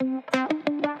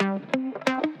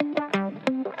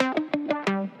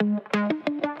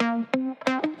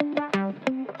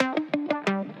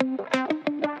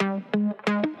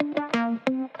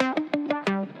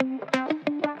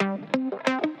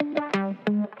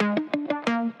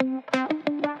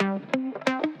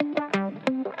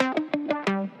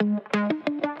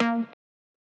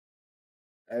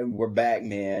back,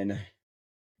 man.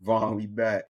 Vaughn, we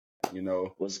back.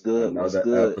 What's good? What's Another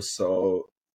good? episode.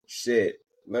 Shit.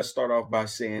 Let's start off by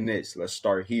saying this. Let's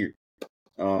start here.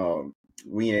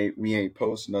 We ain't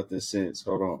post nothing since.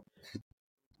 Hold on.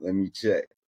 Let me check.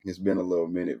 It's been a little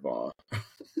minute, Vaughn. I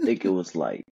think it was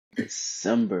like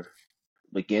December,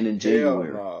 beginning Hell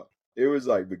January. nah. It was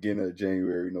like beginning of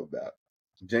January, no doubt.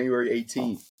 January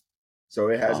 18th. So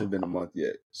it hasn't been a month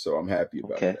yet. So I'm happy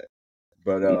about that.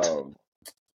 But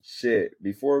shit,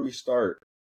 before we start,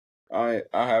 I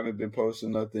haven't been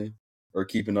posting nothing or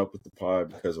keeping up with the pod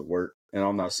because of work. And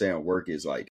I'm not saying work is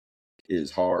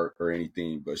hard or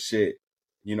anything, but shit,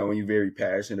 when you're very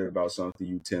passionate about something,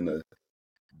 you tend to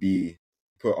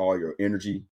put all your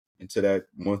energy into that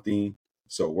one thing.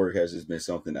 So work has just been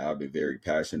something that I've been very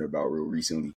passionate about real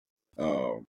recently.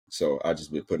 So I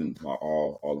just been putting my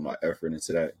all of my effort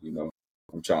into that.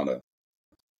 I'm trying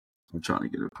to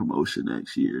get a promotion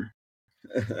next year.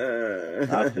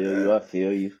 I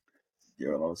feel you.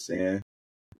 You know what I'm saying?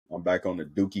 I'm back on the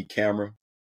Dookie camera.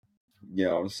 You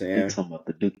know what I'm You saying? talking about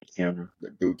the Dookie camera? The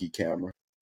Dookie camera.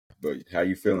 But how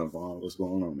you feeling, Vaughn? What's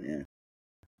going on, man?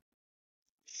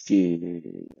 Shit,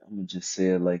 I'm gonna just say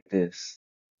it like this: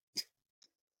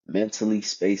 mentally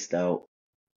spaced out,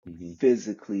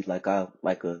 physically how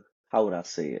would I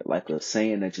say it? Like a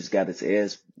saying that just got its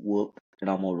ass whooped, and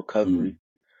I'm on recovery.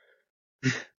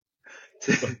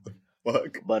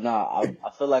 Fuck. But nah,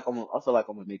 I feel like I'm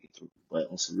gonna make it through. But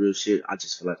on some real shit, I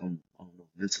just feel like I don't know,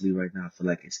 mentally right now. I feel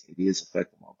like it is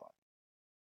affecting my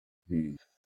body.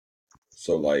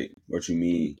 So like, what you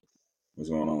mean? What's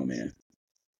going on, man?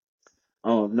 I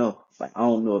don't know. Like, I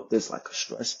don't know if this like a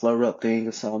stress flare up thing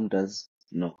or something that's,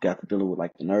 got to deal with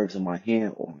like the nerves in my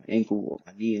hand or my ankle or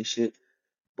my knee and shit.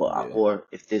 But or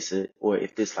if this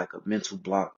like a mental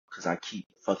block because I keep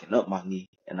fucking up my knee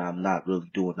and I'm not really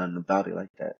doing nothing about it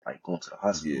like that, like going to the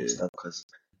hospital and stuff because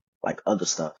like other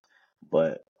stuff.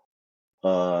 But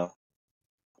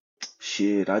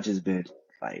shit, I just been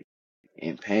like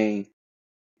in pain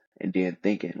and then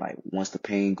thinking like once the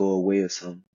pain go away or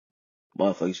something,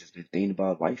 motherfuckers just been thinking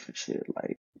about life and shit.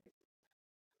 Like,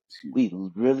 we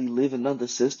really living under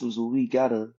systems where we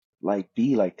gotta like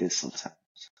be like this sometimes.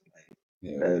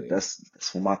 Like,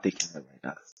 that's what my thinking is right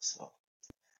now. So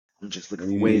I'm just looking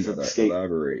for ways of escape.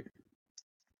 Elaborate.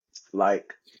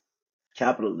 Like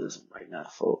capitalism right now.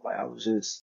 So like I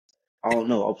don't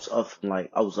know. I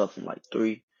was up from like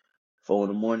 3, 4 in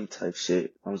the morning type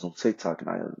shit. I was on TikTok and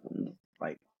I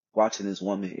like watching this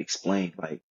woman explain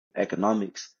like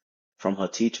economics from her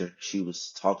teacher. She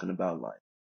was talking about like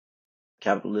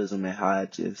capitalism and how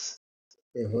it just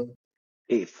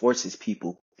it forces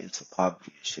people into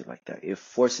poverty and shit like that. It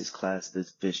forces class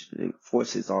division. It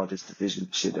forces all this division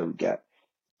and shit that we got.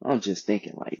 I'm just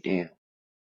thinking like, damn,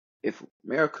 if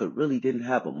America really didn't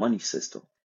have a money system,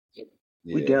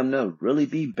 we damn near really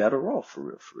be better off for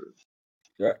real.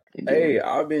 Yeah. Hey,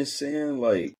 I've been saying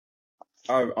like,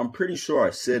 I'm pretty sure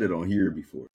I said it on here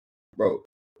before, bro.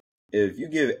 If you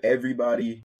give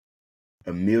everybody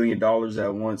 $1 million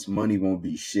at once, money won't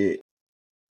be shit.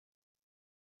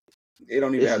 It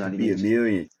don't even have to be $1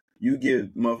 million. You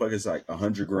give motherfuckers like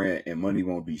 $100,000 and money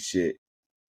won't be shit.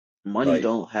 Money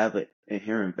don't have an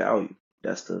inherent value.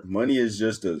 That's the money is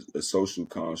just a social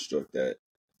construct that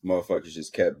motherfuckers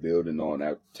just kept building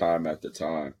on time after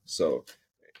time. So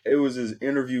it was this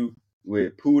interview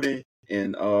with Putin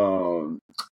and I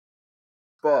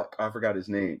forgot his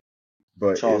name,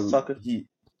 but Charles Tucker.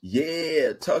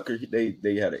 Tucker.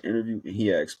 They had an interview and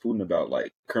he asked Putin about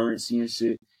like currency and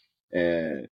shit.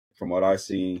 And from what I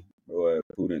seen, boy,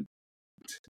 Putin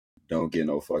don't get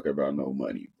no fuck about no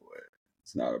money, boy.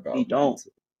 It's not about He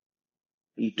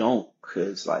don't,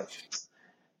 cause like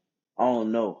I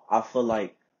don't know. I feel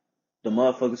like the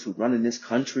motherfuckers who running this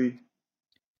country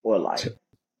or like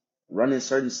running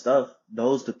certain stuff,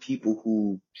 those the people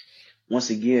who once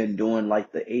again during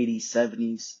like the 80s,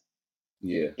 70s,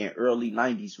 and early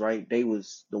 90s, right?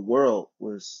 The world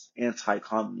was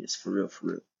anti-communist for real.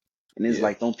 And it's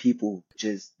like them people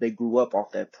they grew up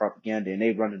off that propaganda and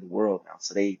they running the world now.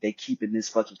 So they keeping this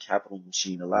fucking capital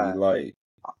machine alive.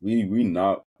 We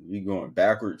going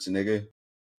backwards, nigga.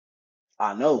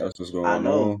 I know. That's what's going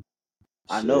on.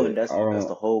 I know, and that's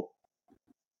the whole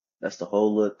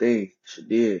little thing. She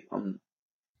did.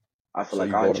 I feel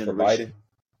like our generation.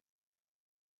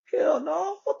 Hell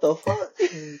no! What the fuck?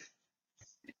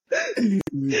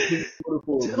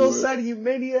 Genocide, you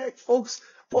maniac! Folks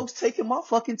taking my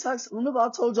fucking taxes. Remember I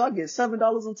told you I get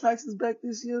 $7 in taxes back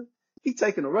this year? He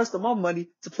taking the rest of my money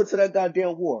to put to that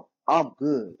goddamn war. I'm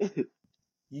good.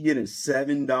 You getting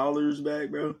 $7 back,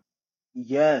 bro?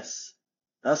 Yes.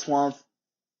 That's why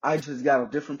I just got a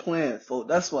different plan, folks.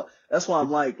 That's why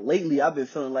I'm like, lately I've been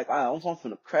feeling like I'm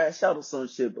finna crash out or some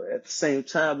shit, but at the same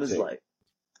time, it's Shit. like,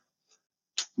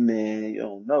 man, you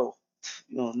don't know.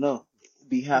 You don't know. It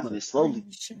be happening slowly.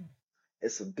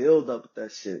 It's a build up with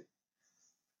that shit.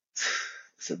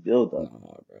 It's a build up.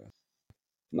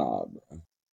 Nah, bro.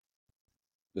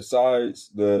 Besides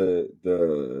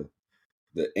the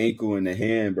ankle and the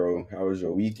hand, bro, how was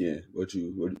your weekend? What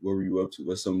were you up to?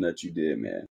 What's something that you did,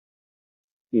 man?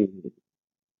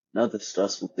 Another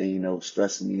stressful thing,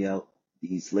 stressing me out.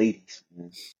 These ladies,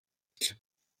 man.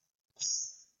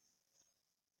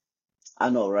 I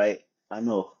know, right? I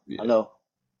know. Yeah.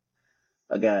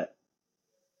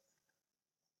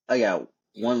 I got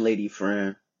one lady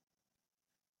friend,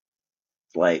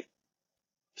 like,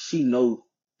 she know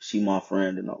she my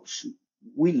friend and all.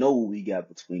 We know what we got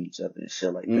between each other and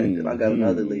shit like that. Then I got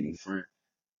another lady friend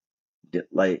that,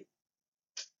 like,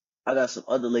 I got some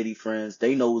other lady friends.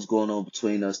 They know what's going on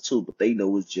between us too, but they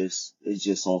know it's just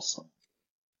on some,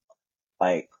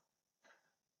 like,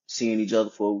 seeing each other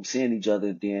for a week, seeing each other,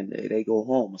 and then they go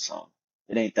home or something.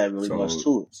 It ain't that really much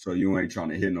to it. So you ain't trying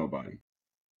to hit nobody.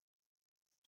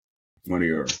 One of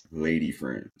your lady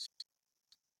friends.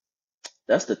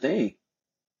 That's the thing.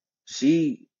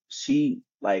 She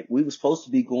like, we was supposed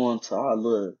to be going to our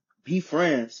little be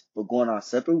friends, but going our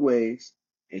separate ways.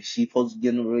 And she supposed to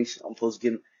get in a relationship. I'm supposed to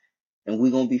get in, and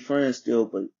we gonna be friends still,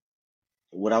 but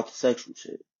without the sexual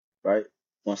shit, right?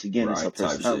 Once again, it's her Right,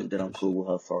 personality that I'm cool with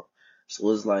her for. So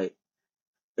it's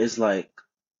like,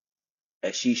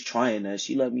 as she's trying that,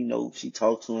 she let me know, she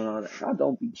talked to her and all that. I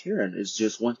don't be caring. It's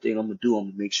just one thing I'm gonna do. I'm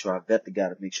gonna make sure I vet the guy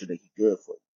to make sure that he good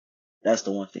for it. That's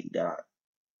the one thing that I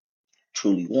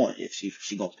truly want. If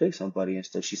she gonna pick somebody and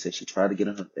stuff, she said she tried to get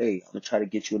in her, hey, I'm gonna try to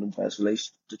get you in the best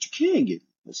relationship that you can get.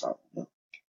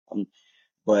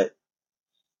 But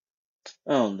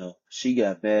I don't know. She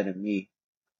got mad at me.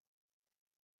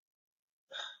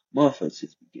 Motherfuckers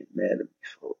just be getting mad at me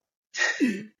for.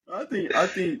 I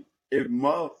think if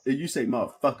you say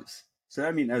motherfuckers, so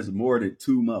that means there's more than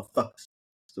two motherfuckers.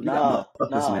 So we got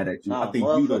motherfuckers mad at you. I think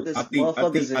you the I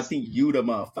think you the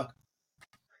motherfucker.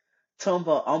 Talking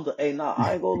about I ain't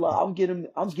gonna lie, I'm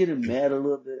getting mad a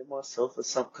little bit at myself or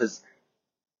something, cause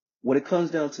when it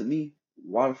comes down to me,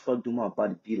 why the fuck do my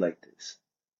body be like this?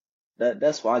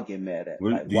 That's why I get mad at.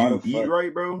 Like, Do why the you eat fuck?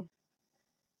 right, bro?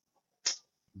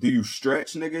 Do you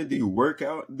stretch, nigga? Do you work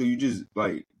out? Do you just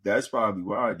like? That's probably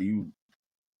why. Do you?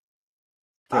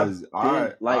 Because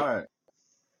I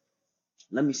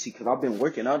let me see, cause I've been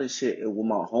working out and shit with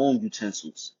my home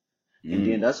utensils, and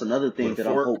then that's another with thing a that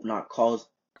I fork, hope not cause,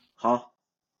 huh?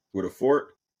 with a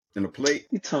fork and a plate.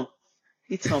 He talking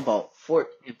about fork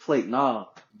and plate. Nah,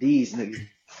 these niggas.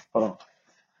 Hold on.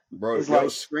 Bro, It's yo,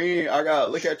 like, screen. I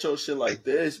gotta look at your shit like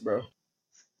this, bro.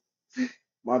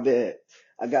 my bad.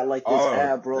 I got like this Oh,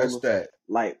 ab that's roller, that.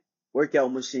 like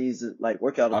workout machines, and like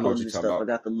workout I know what equipment you're and talking stuff. I about.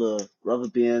 got the little rubber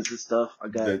bands and stuff. I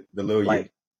got, The little yeah.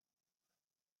 like,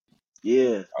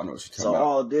 yeah. I know what you're talking So about.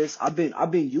 all this, I've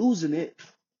been using it,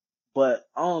 but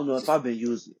I don't know if I've been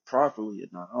using it properly or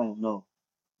not. I don't know.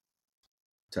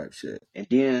 Type shit. And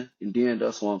then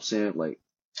that's what I'm saying. Like,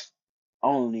 I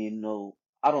don't even know.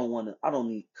 I don't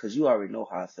need, cause you already know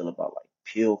how I feel about like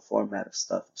pill format of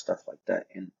stuff and stuff like that.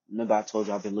 And remember I told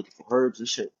you I've been looking for herbs and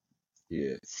shit.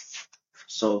 Yeah.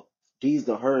 So these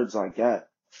the herbs I got.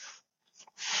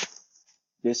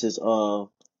 This is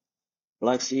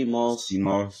black sea moss,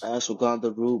 CMOS.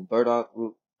 ashwagandha root, burdock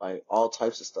root, like all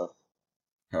types of stuff.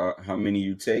 How many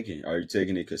you taking? Are you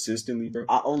taking it consistently, bro?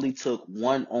 I only took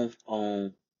one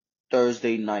on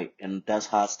Thursday night, and that's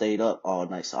how I stayed up all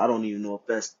night. So I don't even know if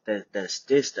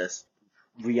that's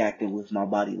reacting with my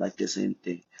body like this or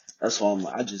anything. That's why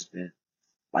I just been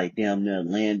like damn near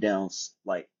laying down,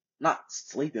 like not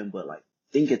sleeping, but like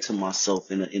thinking to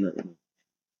myself in a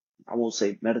I won't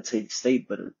say meditative state,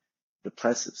 but a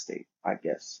depressive state, I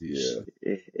guess. Yeah.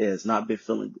 It has not been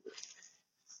feeling good.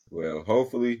 Well,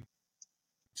 hopefully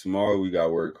tomorrow we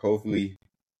got work. Hopefully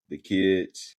the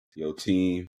kids, your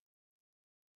team,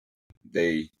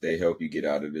 they help you get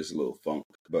out of this little funk.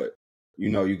 But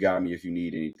you got me if you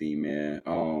need anything, man.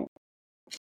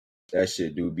 That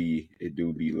shit do be a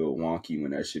little wonky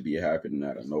when that shit be happening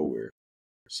out of nowhere.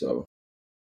 So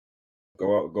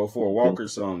go for a walk or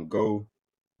something. Go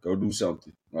do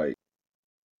something. Like,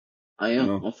 I am.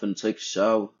 I'm finna take a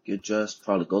shower, get dressed,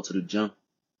 probably go to the gym,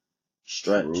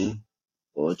 stretch,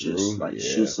 or just like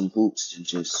shoot yeah. some hoops and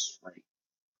just like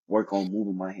work on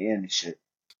moving my hand and shit.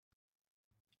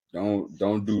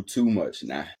 Don't do too much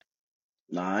now.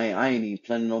 Nah, I ain't even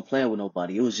planning on playing with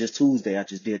nobody. It was just Tuesday. I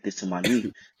just did this to my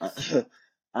knee.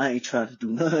 I ain't trying to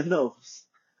do nothing else.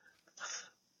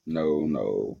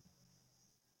 No.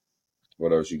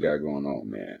 What else you got going on,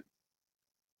 man?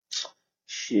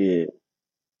 Shit.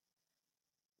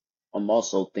 I'm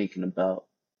also thinking about,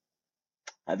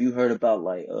 have you heard about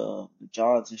like the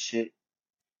jobs and shit?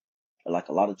 Like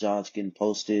a lot of jobs getting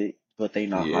posted, but they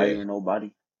not Yeah, hiring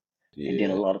nobody. And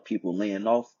then a yeah. lot of people laying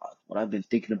off. What I've been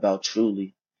thinking about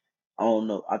truly, I don't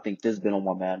know. I think this been on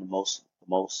my mind the most,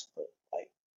 but like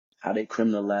how they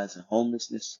criminalizing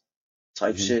homelessness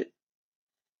type Hmm. shit.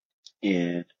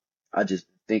 And I just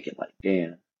been thinking like,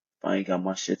 damn, if I ain't got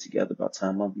my shit together by the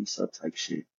time I be sub type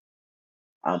shit,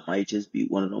 I might just be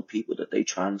one of them people that they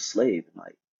trying to slave. And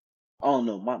like, I don't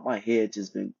know, my head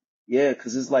just been, yeah,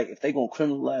 cause it's like if they gonna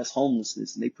criminalize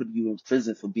homelessness and they put you in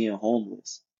prison for being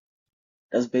homeless,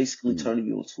 that's basically turning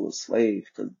you into a slave.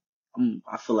 Cause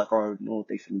I feel like I already know what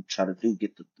they finna try to do,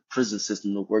 get the prison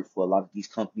system to work for a lot of these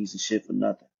companies and shit for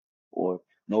nothing, or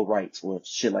no rights or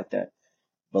shit like that.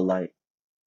 But like,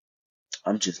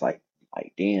 I'm just like,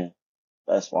 damn,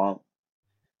 that's why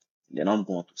then I'm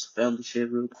going through some family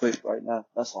shit real quick right now.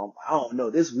 That's why I don't know,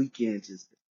 this weekend just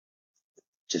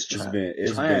It's trying me.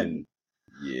 been,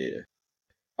 yeah.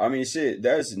 I mean, shit.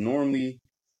 That's normally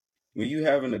when you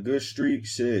having a good streak.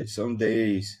 Shit, some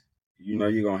days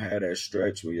you're gonna have that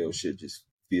stretch where your shit just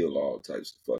feel all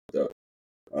types of fucked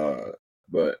up.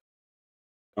 But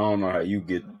I don't know how you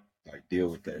get like deal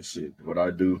with that shit. What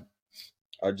I do,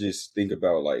 I just think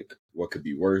about like what could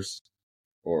be worse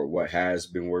or what has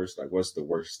been worse. Like what's the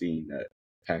worst thing that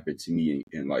happened to me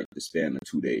in like the span of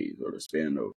 2 days or the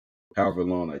span of however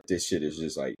long. Like this shit is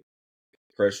just like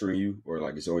pressuring you or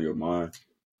like it's on your mind.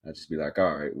 I just be like,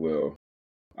 all right, well,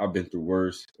 I've been through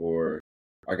worse, or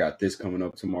I got this coming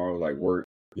up tomorrow, like work,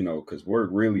 because work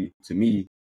really, to me,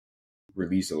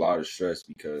 release a lot of stress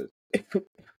because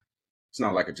it's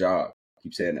not like a job. I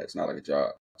keep saying that it's not like a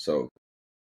job. So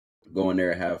go in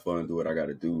there, have fun, do what I got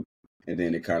to do, and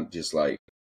then it kind of just like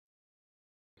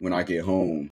when I get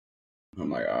home, I'm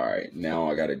like, all right,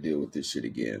 now I got to deal with this shit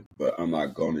again. But I'm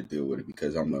not going to deal with it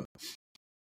because I'm gonna,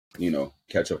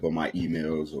 catch up on my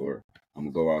emails, or I'm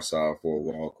gonna go outside for a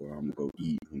walk, or I'm gonna go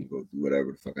eat, I'm gonna go do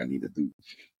whatever the fuck I need to do.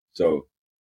 So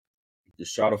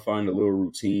just try to find a little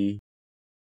routine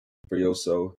for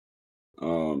yourself.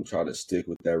 Try to stick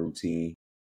with that routine.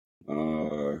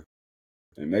 Uh,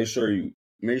 and make sure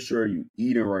you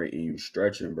eating right and you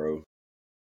stretching, bro.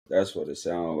 That's what it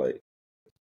sounds like.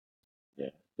 Yeah,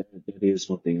 that is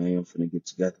one thing I am finna get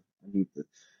together. I need to,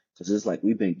 cause it's like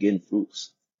we've been getting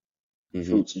Hmm.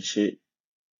 fruits and shit.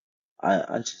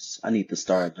 I need to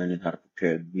start learning how to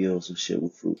prepare meals and shit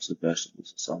with fruits and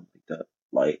vegetables or something like that.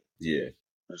 Like, Yeah.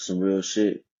 some real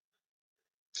shit.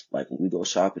 Like when we go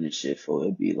shopping and shit for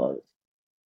it'd be like,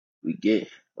 we get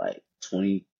like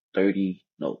 20, 30,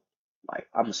 no, like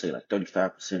I'm gonna say like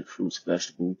 35% fruits,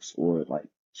 vegetables, or like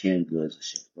canned goods and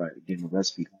shit, right? Getting a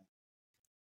recipe,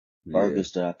 Yeah.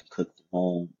 burgers that I can cook from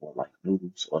home, or like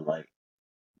noodles, or like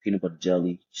peanut butter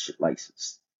jelly, shit like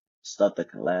stuff that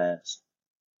can last.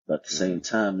 But at the same Uh-huh.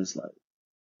 time, it's like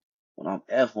when I'm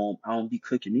at home, I don't be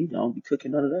cooking either. I don't be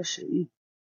cooking none of that shit either.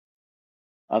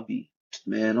 I'll be,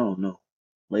 man, I don't know.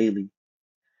 Lately,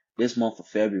 this month of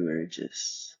February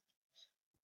just,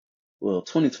 well,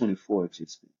 2024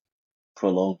 just been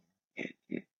prolonged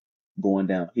and going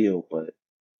downhill. But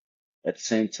at the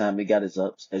same time, it got its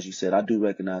ups. As you said, I do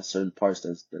recognize certain parts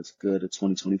that's good at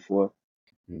 2024.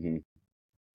 Hmm.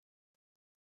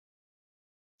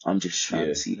 I'm just trying to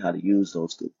Yeah. see how to use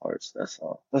those good parts. That's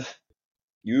all.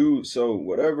 So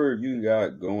whatever you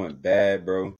got going bad,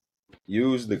 bro,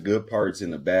 use the good parts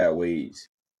in the bad ways.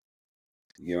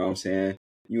 You know what I'm saying?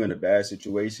 You in a bad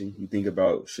situation, you think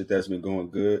about shit that's been going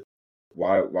good.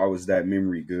 Why was that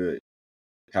memory good?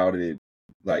 How did it,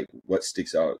 like, what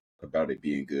sticks out about it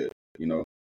being good? You know,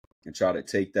 and try to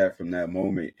take that from that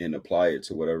moment and apply it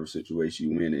to whatever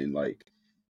situation you in, and like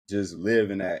just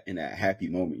live in that happy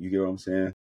moment. You get what I'm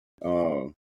saying?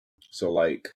 Um, so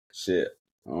like shit.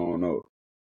 I don't know.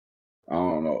 I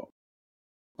don't know.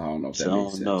 I don't know if that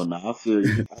makes So no, sense. no, I feel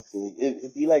you. I feel you.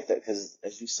 It be like that because,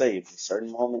 as you say, in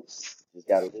certain moments you just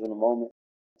gotta live in the moment.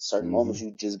 Certain Hmm. moments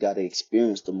you just gotta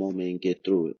experience the moment and get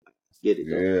through it. Get it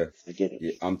though. Yeah. I get it.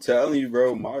 Yeah. I'm telling you,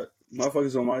 bro, my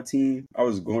motherfuckers on my team, I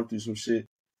was going through some shit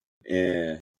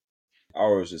and I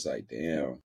was just like,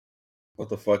 damn, what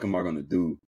the fuck am I gonna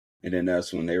do? And then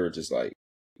that's when they were just like,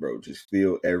 bro, just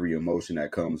feel every emotion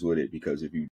that comes with it. Because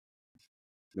the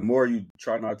more you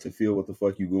try not to feel what the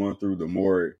fuck you going through, the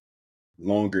more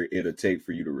longer it'll take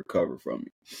for you to recover from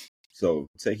it. So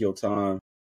take your time,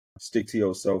 stick to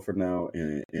yourself for now,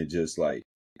 and just like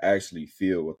actually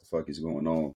feel what the fuck is going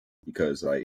on. Because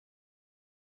like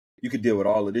you could deal with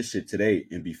all of this shit today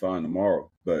and be fine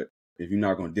tomorrow. But if you're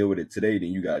not gonna deal with it today, then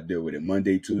you gotta deal with it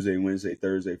Monday, Tuesday, Wednesday,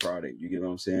 Thursday, Friday. You get what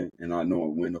I'm saying? And not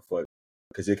knowing when the fuck,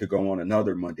 because it could go on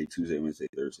another Monday, Tuesday, Wednesday,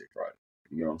 Thursday, Friday.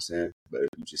 You know what I'm saying? But if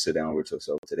you just sit down with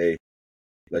yourself today,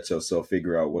 let yourself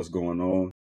figure out what's going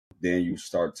on, then you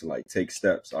start to like take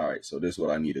steps. All right, so this is what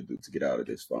I need to do to get out of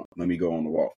this funk. Let me go on the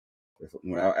walk.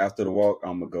 After the walk,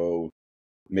 I'm gonna go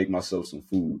make myself some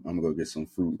food. I'm gonna go get some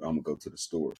fruit. I'm gonna go to the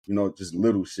store. You know, just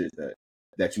little shit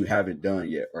that you haven't done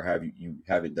yet, or you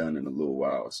haven't done in a little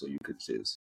while, so you could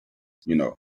just, you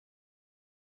know,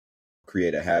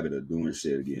 create a habit of doing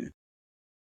shit again.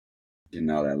 Getting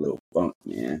out that little funk,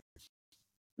 man.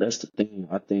 That's the thing.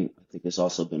 I think it's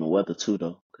also been the weather too,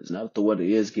 though. Because now that the weather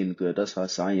is getting good, that's how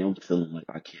I am feeling like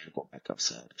I can't go back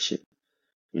outside and shit.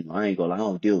 You know, I ain't gonna lie, I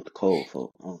don't deal with the cold,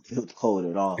 folks. I don't deal with the cold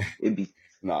at all. It be,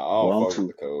 Nah, I don't fuck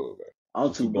with the cold, bro.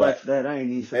 I'm too black for that. I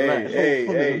ain't even feel like,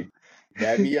 Hey,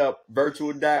 dab me up.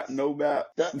 Virtual dap, no bap.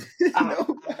 No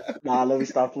bap. Nah, let me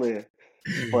stop playing.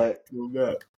 But, no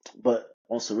bap. But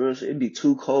on some real shit, it'd be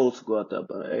too cold to go out there.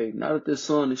 But hey, now that this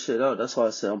sun and shit out, that's why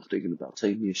I said I'm thinking about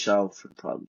taking me a shower for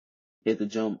probably hit the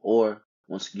gym, or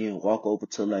once again walk over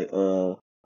to like the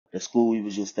school we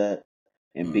was just at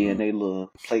and be in a little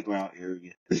playground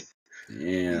area. Yeah.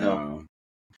 You know,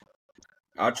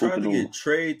 I tried to get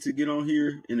Trey to get on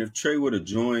here, and if Trey would have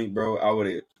joined, bro,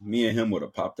 me and him would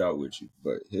have popped out with you.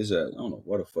 But his I don't know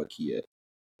what the fuck he at.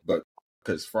 But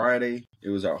because Friday it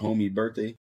was our homie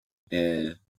birthday,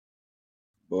 and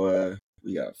boy,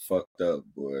 we got fucked up,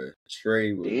 boy.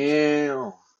 Trey was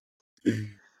damn.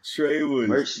 Trey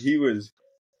was he was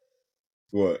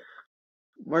what?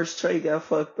 Merch Trey got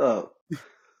fucked up.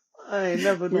 I ain't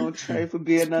never known Trey for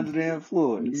being under the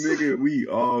influence. Nigga, we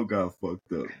all got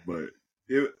fucked up, but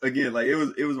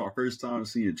it was my first time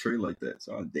seeing Trey like that.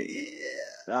 So I'm damn.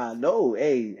 I know.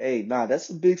 Hey, nah, that's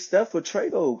a big step for Trey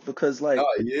though, because like,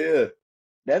 oh yeah,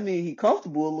 that means he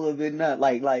comfortable a little bit now,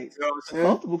 like you know what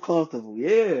I'm saying? comfortable,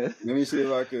 yeah. Let me see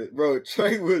if I could, bro.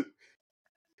 Trey was,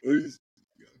 y'all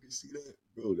can see that,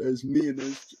 bro. That's me and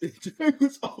that's Trey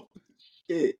was off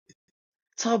the shit.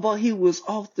 Talk about he was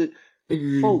off the.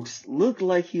 Folks, look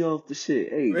like he off the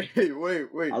shit. Hey,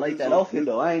 Wait. I like that outfit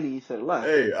though. I ain't even finna lie.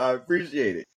 Hey, I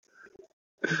appreciate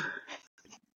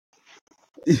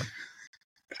it.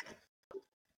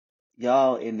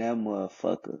 Y'all in that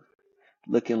motherfucker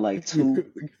looking like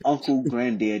two uncle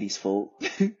granddaddies, folk.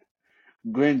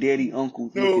 Granddaddy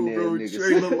uncles looking at bro, niggas.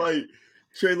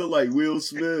 Trey look like Will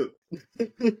Smith.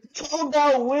 Talk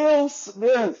about Will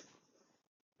Smith.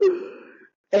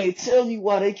 Hey, tell me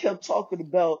why they kept talking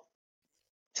about.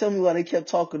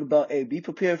 Hey, be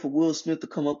prepared for Will Smith to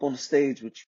come up on the stage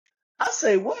with you. I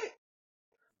say what?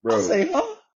 Bro, I say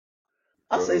huh?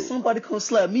 I say somebody come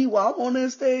slap me while I'm on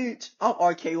that stage. I'm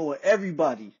RKOing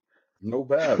everybody. no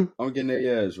bad. I'm getting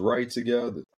their ass right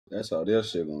together. That's how their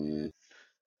shit gonna end.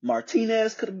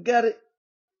 Martinez could have got it.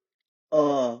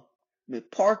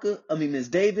 Miss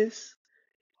Davis.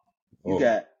 You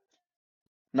got.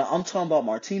 Now I'm talking about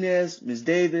Martinez, Miss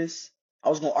Davis. I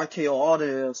was gonna RKO all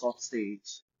their ass off the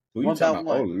stage. Who you One by talking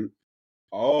about? one.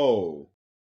 Oh,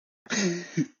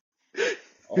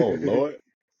 Lord.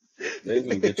 They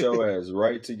gonna get your ass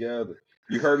right together.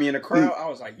 You heard me in the crowd. I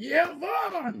was like, "Yeah,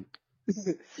 Vaughn."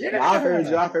 Yeah. No, I heard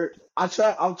you.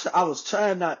 I was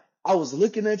trying not. I was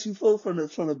looking at you, folks, from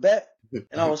the back,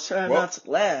 and I was trying not to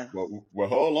laugh. Well,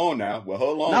 hold on now.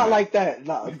 Not like that.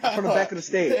 No, from the back of the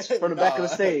stage. From the back of the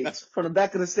stage. From the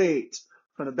back of the stage.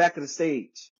 From the back of the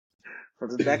stage.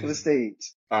 From the back of the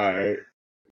stage. All right.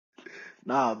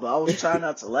 Nah, but I was trying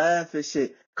not to laugh and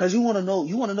shit. Cause you wanna know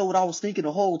what I was thinking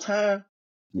the whole time?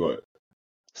 What?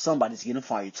 Somebody's getting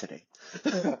fired today.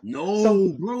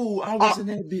 No, bro, I wasn't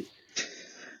that big.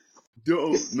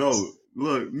 Dude, no.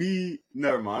 Look,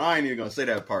 never mind. I ain't even gonna say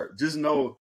that part. Just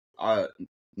know,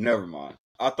 never mind.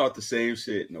 I thought the same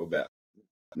shit. No bad.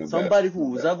 Somebody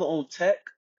who was ever on tech,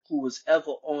 who was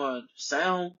ever on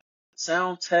sound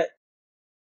tech,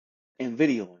 and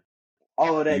videoing.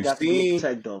 All of that got to do with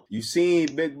tech though. You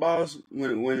seen Big Boss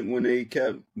when they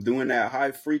kept doing that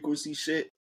high frequency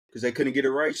shit because they couldn't get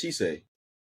it right? She say,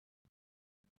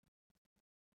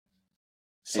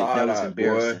 That was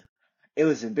embarrassing. Boy. It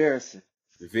was embarrassing.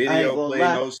 The video play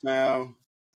no sound.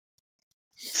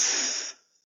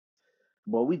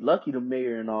 Boy, we lucky the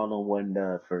mayor and all on one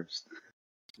died first.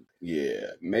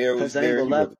 Yeah, mayor was there.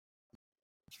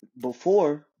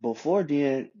 Before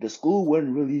then, the school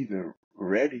wasn't really even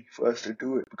ready for us to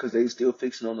do it because they still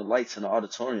fixing on the lights in the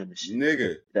auditorium and shit.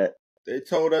 Nigga, they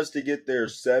told us to get there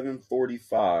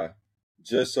 7:45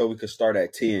 just so we could start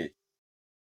at 10.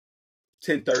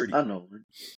 10:30.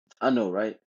 I know,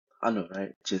 right? I know,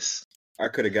 right? Just I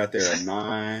could have got there at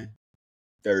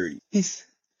 9:30. he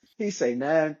say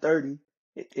 9:30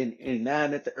 and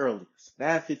 9 at the earliest.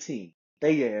 9:15.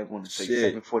 They want to say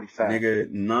Shit, 7:45.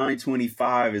 nigga,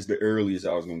 9:25 is the earliest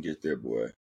I was gonna get there, boy.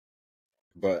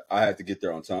 But I had to get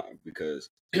there on time because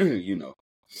you know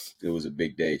it was a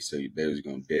big day, so they was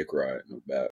gonna dick ride, no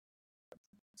doubt.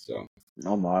 So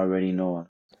I'm already knowing.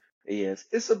 Yes,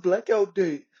 it's a blackout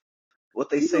day. What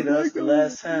they it's say a to us the blackout.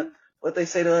 last time, what they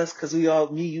say to us, because we all,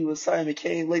 me, you, and Simon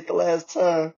came late the last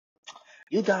time.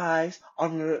 You guys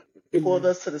pulled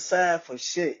us to the side for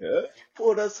shit. Yeah,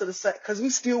 Pulled us to the side because we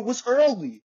still was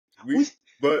early.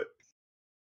 but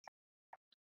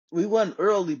We wasn't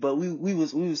early, but we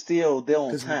was still there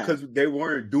on time. because they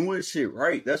weren't doing shit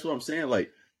right. That's what I'm saying.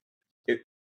 Like,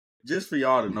 just for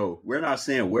y'all to know, we're not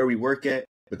saying where we work at,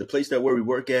 but the place where we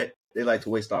work at, they like to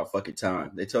waste our fucking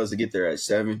time. They tell us to get there at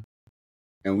 7,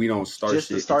 and we don't start Just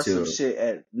to shit start some until shit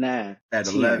at 9, at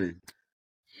 10. 11.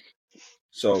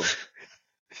 So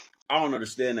I don't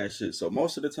understand that shit. So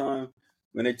most of the time,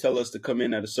 when they tell us to come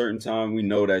in at a certain time, we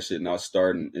know that shit not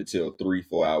starting until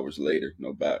 3-4 hours later.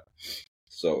 No doubt.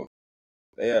 So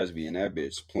they has be in that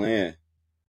bitch playing.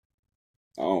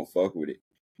 I don't fuck with it.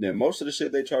 Then most of the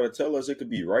shit they try to tell us, it could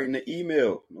be right in the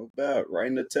email. No doubt. Right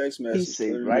in the text He message.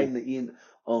 say Put right in the end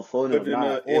on phone it or in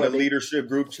not, a leadership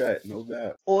group chat. No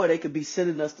doubt. or they could be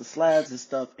sending us the slides and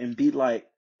stuff and be like,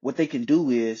 what they can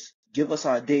do is give us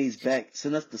our days back,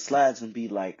 send us the slides and be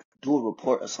like, do a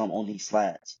report or something on these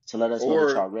slides to let us know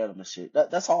that y'all Or read them and shit.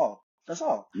 That's all. That's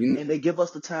all. you, And they give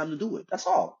us the time to do it. That's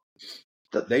all.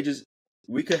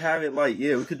 we could have it like,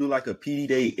 we could do like a PD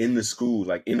day in the school,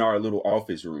 like in our little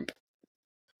office room.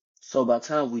 So by the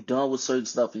time we done with certain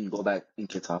stuff, and you go back and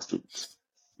get to our students.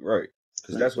 Right.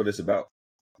 Because Right. that's what it's about.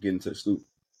 Getting to the student.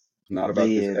 It's not about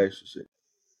this Yeah, extra shit.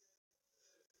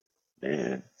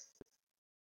 man.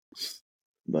 I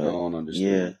But don't yeah,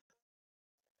 understand.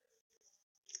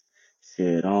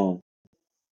 shit.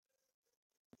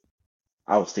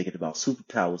 I was thinking about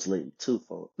superpowers lately too,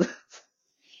 folks. What's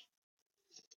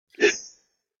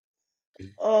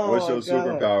Oh your my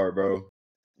god, superpower, bro?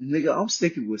 nigga, I'm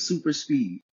sticking with super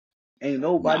speed. Ain't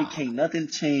nobody Nah. can't nothing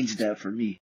change that for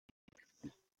me.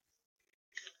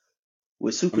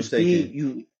 With super I'm speed,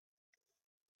 taking.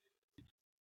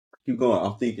 Keep going.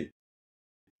 I'm thinking.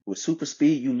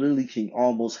 you literally can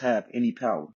almost have any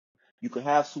power. You could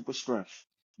have super strength.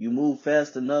 You move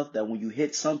fast enough that when you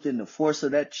hit something, the force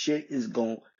of that shit is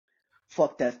going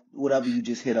fuck that whatever you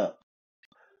just hit up.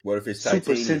 What if it's Super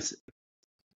titanium? sense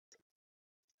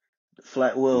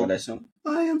flat. No, that's something.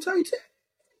 I am titanium.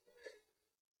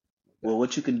 Well,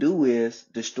 what you can do is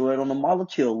destroy it on a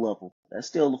molecule level. That's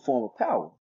still a form of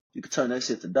power. You can turn that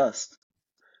shit to dust.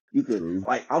 You could, True.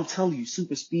 like, I'm telling you,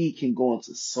 super speed can go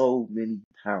into so many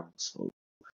powers. So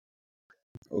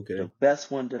the Okay. best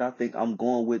one that I think I'm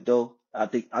going with though, I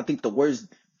think the worst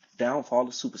downfall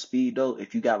of super speed though,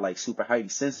 if you got like super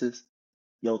heightened senses,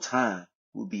 your time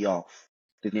will be off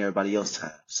than everybody else's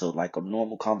time. So like a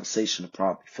normal conversation will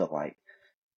probably feel like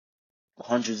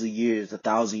hundreds of years,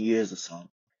 1,000 years or something.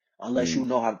 Unless you Mm.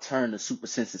 know how to turn the super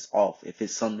senses off. If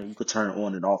it's something you could turn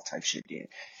on and off type shit, then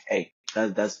hey,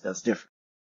 that's different.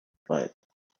 But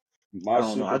My I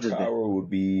don't know. I just been superpower would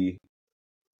be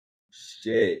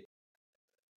shit.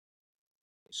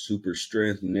 Super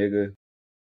strength, nigga.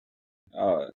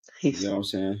 You he's know what I'm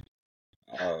saying?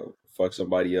 Fuck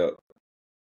somebody up.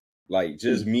 Like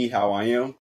just he, me, how I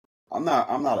am. I'm not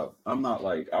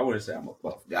like, I wouldn't say I'm a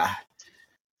buff guy,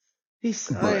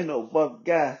 I but ain't no buff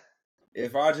guy.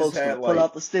 if I just Folks had finna pull like,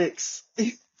 out the sticks.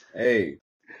 hey,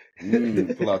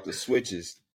 pull out the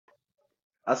switches.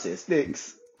 I said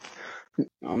sticks.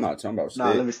 I'm not talking about Nah,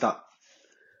 let stick. me stop.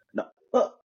 No.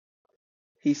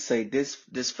 He say this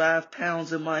 5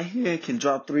 pounds in my head can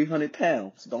drop 300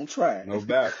 pounds. Don't try No it.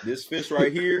 doubt. This fish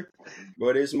right here,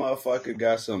 but this motherfucker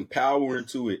got some power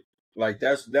into it. Like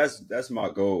that's my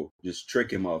goal. Just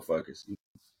tricking motherfuckers.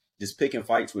 Just picking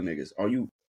fights with niggas. Are you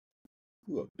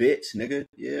a bitch, nigga?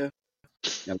 Yeah.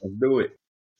 Now let's do it.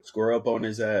 Square up on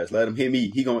his ass. Let him hit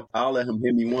me. I'll let him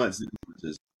hit me once.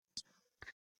 Just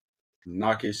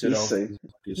knock his shit He off say his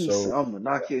he said shoulder. I'm gonna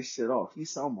knock his shit off. He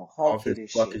said I'm gonna Off hawk his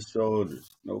this fucking shit. shoulders.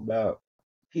 No doubt.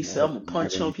 He said I'm gonna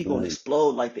punch him. He gonna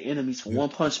explode like the enemies from One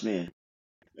Punch Man.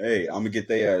 Hey, I'm gonna get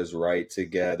their ass right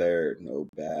together. No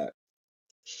doubt.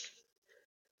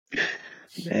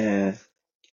 Man,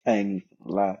 I ain't even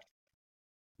gonna lie.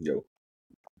 Yo,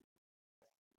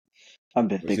 I've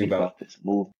been what's it thinking about about this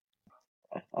movie.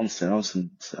 I've been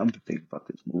thinking about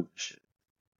this movie shit.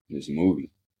 this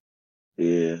movie?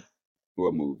 Yeah.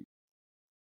 What movie?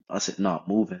 I said not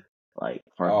moving, like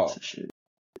apartments Oh, and shit.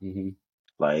 mm-hmm.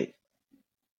 Like,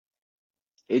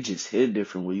 it just hit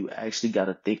different when you actually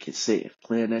gotta think and sit and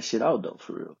plan that shit out though,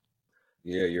 for real.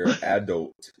 Yeah, you're an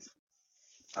adult.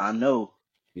 I know.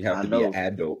 You have I to be an know.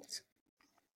 adult.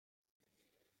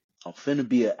 I'm finna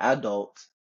be an adult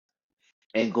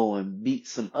and go and meet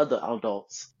some other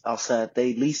adults outside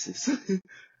they leases.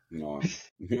 No.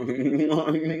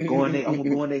 I'm gonna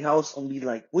go in their house and be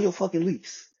like, where your fucking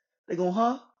lease? They go,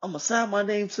 huh? I'm gonna sign my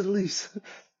name to the lease.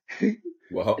 and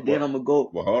then I'm gonna go,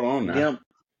 well, hold on and now.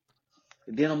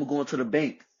 then I'm gonna go into the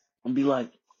bank and be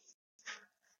like,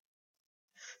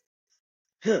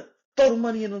 here, throw the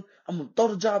money in them. I'm gonna throw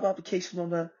the job application on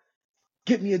there.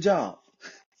 Get me a job.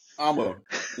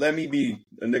 Let me be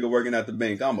a nigga working at the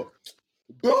bank.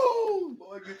 Boom!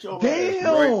 Boy, get your ass right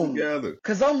Damn! together.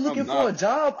 Cause I'm looking I'm for a not.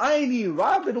 job. I ain't even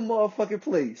robbing the motherfucking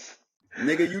place.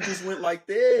 Nigga, you just went like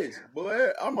this. Boy,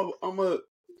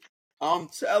 I'm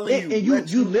telling you, And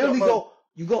let you you literally come up.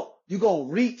 you gonna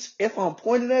reach if I'm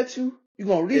pointing at you, you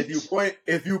gonna reach.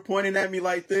 If you pointing at me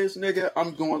like this, nigga,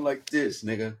 I'm going like this,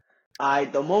 nigga.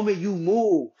 Alright, the moment you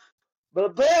move,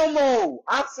 but Belmo,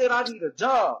 I said I need a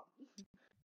job.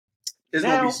 It's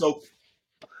gonna be Now, so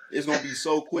it's gonna be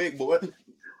so quick, boy.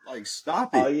 Like,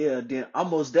 stop oh it. yeah, then I'm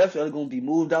most definitely gonna be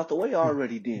moved out the way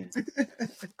already then.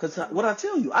 Cause what I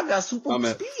tell you, I got super I'm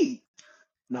at, speed.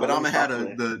 Nah, but let I'm me gonna have stop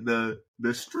playing.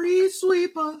 the street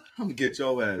sweeper. I'm gonna get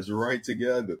your ass right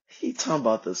together. He talking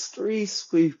about the street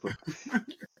sweeper.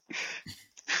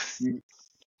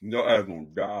 Your ass gonna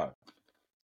die.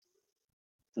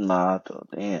 Nah, though,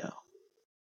 damn.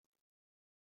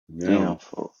 Yeah. Damn,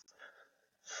 folks.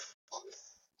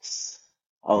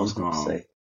 I was I'm gonna calm. say,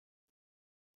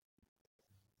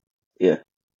 yeah.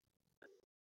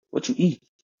 What you eat?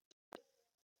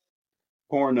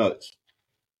 Corn nuts.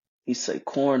 He say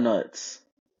corn nuts.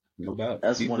 No doubt.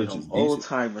 That's These one of them bitches old decent.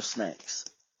 timer snacks.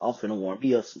 I'm finna warm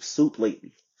me up some soup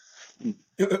lately.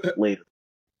 Later.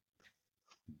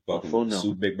 But Fucking with for the now,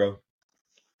 soup, big bro.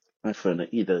 I'm finna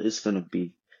either it's gonna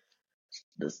be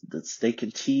the steak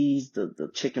and cheese, the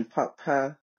chicken pot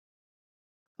pie.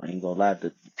 I ain't gonna lie,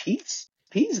 the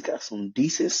Pete's got some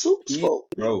decent soups, Pete, folk.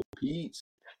 bro,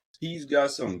 Pete's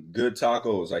got some good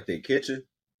tacos. Like they kitchen.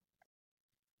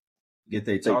 Get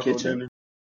their They taco kitchen. dinner.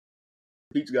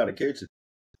 Pete's got a kitchen.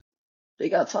 They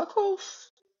got tacos?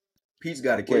 Pete's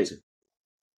got a Wait. kitchen.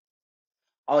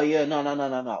 Oh yeah, no.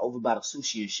 Over by the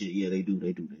sushi and shit. Yeah, they do.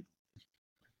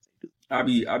 I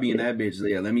be in Yeah. that bitch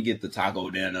there. Let me get the taco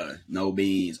dinner. No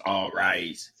beans, all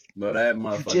rice. But that You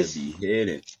motherfucker just be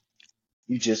hidden.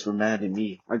 you just reminded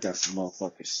me. I got some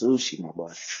motherfucking sushi, my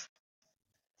boy.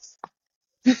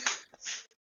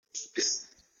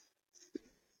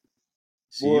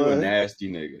 See, you a Boy,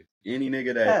 nasty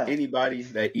nigga. how? Anybody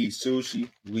that eats sushi,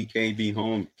 we can't be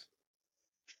homies.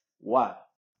 Why?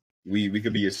 We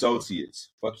could be associates.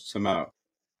 Fuck some out.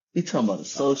 You talking about the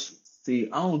sushi? See,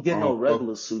 I don't get I no don't fuck.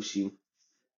 regular sushi.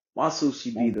 My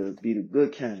sushi be the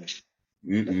good kind.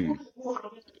 Mm-mm.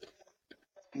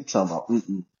 You talking about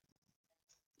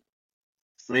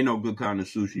Ain't no good kind of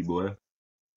sushi, boy.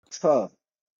 tough,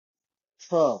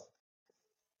 tough.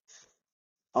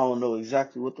 I don't know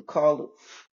exactly what to call it.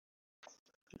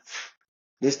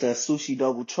 This that sushi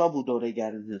double trouble though they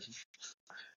got in this.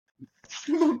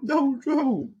 No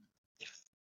trouble.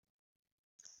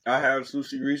 I had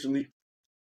sushi recently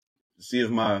to see if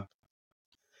my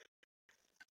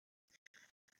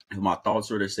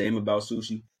thoughts are the same about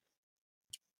sushi.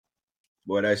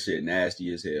 Boy, that shit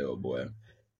nasty as hell, boy.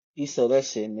 You saw that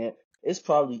shit in there. It's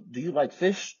probably. Do you like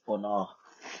fish or no?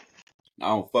 I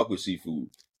don't fuck with seafood.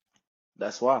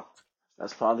 That's why.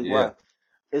 That's probably Yeah, why.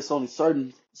 It's only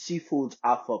certain seafoods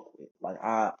I fuck with. Like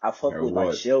I fuck or with like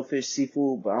what? shellfish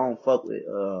seafood, but I don't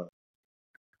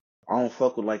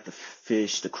fuck with like the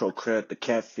fish, the croquette, the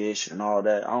catfish, and all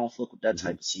that. I don't fuck with that Mm-hmm.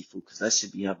 type of seafood because that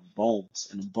should be having bones,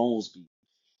 and the bones be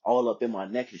all up in my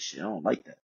neck and shit. I don't like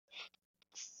that.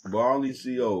 But I only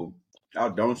see I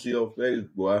don't see your face,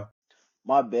 boy.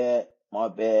 My bad, my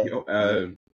bad. Yo,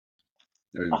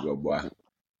 there you Ah, go, boy.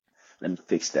 let me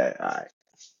fix that. All right.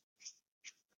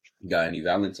 Got any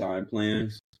Valentine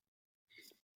plans?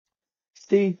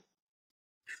 See,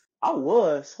 I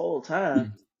was whole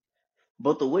time,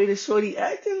 but the way this shorty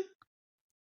acting,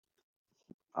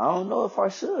 I don't know if I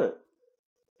should.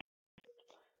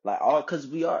 Like all, cause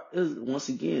once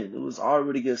again, it was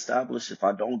already established. If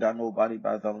I don't got nobody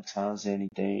by Valentine's or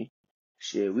anything,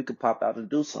 shit, we could pop out and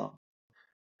do something.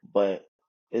 But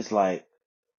it's like,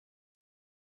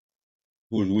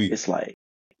 Who's we? it's like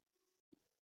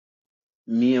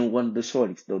me and one of the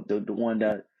shorties, the one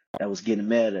that was getting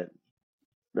mad at me,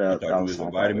 I that thought I you was was talking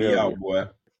about inviting me earlier. out, boy.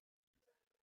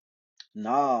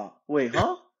 Nah, wait,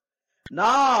 huh?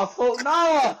 Nah, folk,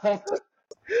 nah.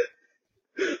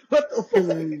 What the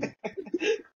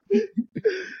fuck?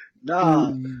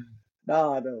 Nah,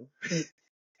 no.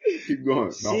 Keep going.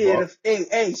 My Shit, fault. if,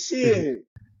 hey, shit,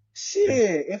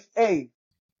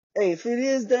 if it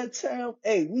is that time,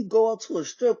 hey, we go out to a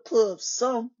strip club,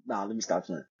 nah, let me stop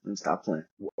playing.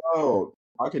 Oh,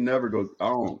 I can never go. I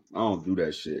don't do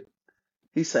that shit.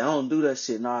 He said, I don't do that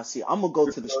shit. Nah, see, I'm gonna go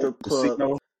to the strip club.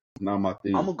 Casino, not my I'm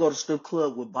thing. gonna go to strip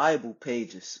club with Bible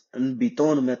pages and be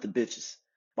throwing them at the bitches.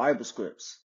 Bible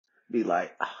scripts. Be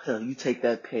like, oh, hell, you take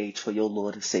that page for your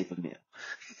Lord and Savior meal.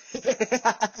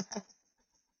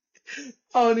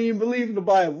 I don't even believe in the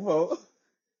Bible,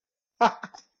 bro.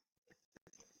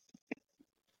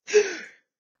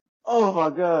 Oh my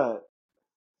God.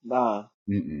 Nah,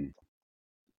 Mm-mm.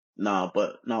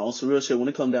 but nah, on some real shit, when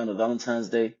it come down to Valentine's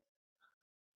Day,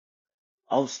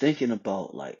 I was thinking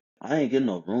about like, I ain't getting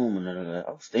no room and none of that.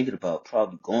 I was thinking about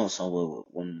probably going somewhere with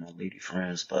one of my lady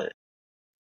friends, but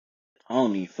I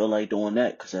don't even feel like doing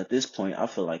that because at this point, I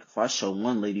feel like if I show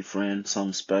one lady friend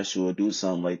something special or do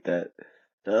something like that,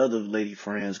 the other lady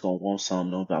friend's gonna want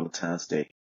something on Valentine's Day.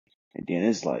 And then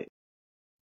it's like,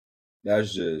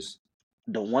 That's just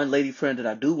the one lady friend that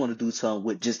I do want to do something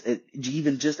with,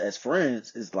 even just as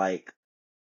friends, is like,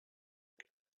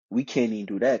 we can't even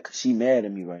do that because she mad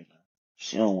at me right now.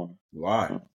 She don't want why.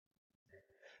 to.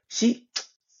 She,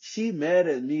 she mad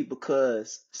at me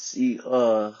because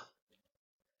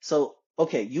so,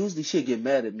 okay, usually she'll get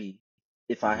mad at me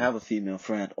if I Mhm. have a female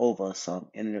friend over or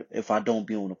something, and if I don't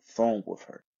be on the phone with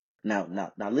her.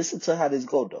 Now, listen to how this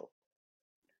go though.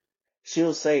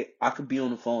 She'll say, I could be on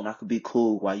the phone, I could be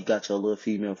cool while you got your little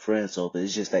female friends over.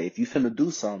 It's just that if you finna do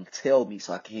something, tell me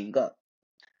so I can hang up.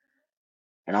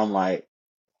 And I'm like,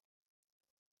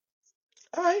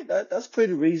 alright, that's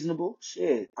pretty reasonable.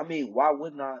 Shit. I mean, why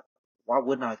wouldn't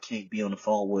I can't be on the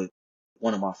phone with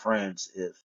one of my friends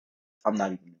if I'm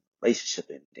not even in a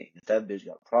relationship or anything? If that bitch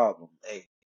got a problem, hey,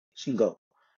 she can go.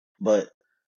 But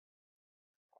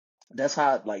that's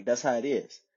how it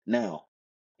is. Now,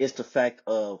 it's the fact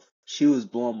of she was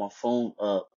blowing my phone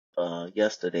up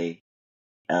yesterday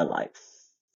at like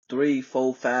 3,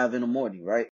 4, 5 in the morning,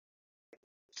 right?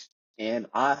 And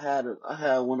I had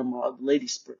one of my other lady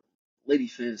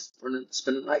friends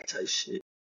spend the night type shit.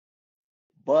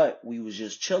 But we was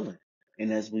just chilling.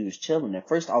 And as we was chilling, at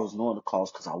first I was ignoring the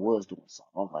calls because I was doing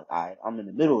something. I'm like, alright, I'm in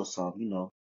the middle of something, you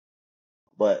know.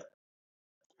 But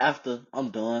after I'm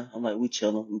done, I'm like, we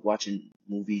chilling, we watching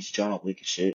movies, John Wick and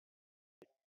shit.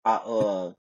 I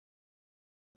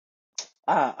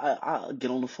I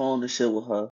get on the phone and shit with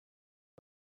her,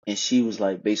 and she was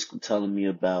like basically telling me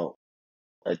about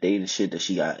a date and shit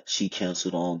that she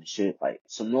canceled on and shit, like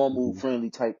some normal Mhm. friendly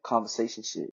type conversation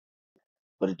shit.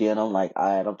 But then I'm like,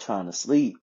 alright, I'm trying to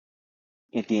sleep,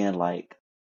 and then like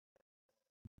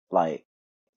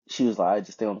she was like, I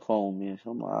just stay on the phone with me, and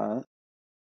I'm like, alright.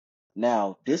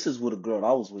 Now this is with a girl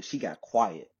I was with. She got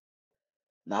quiet.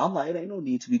 Now I'm like, it ain't no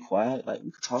need to be quiet. Like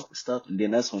we could talk and stuff. And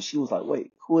then that's when she was like,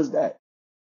 wait, who is that?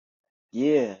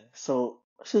 Yeah. So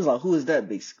she was like, who is that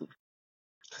basically?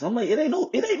 Cause I'm like, it ain't no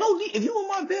need. If you in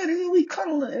my bed and we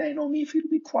cuddling, it ain't no need for you to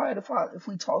be quiet if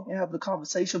we talk and have the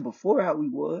conversation before how we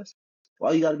was.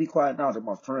 Why you gotta be quiet now that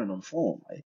my friend on the phone,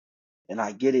 like? And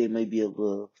I get it, it may be a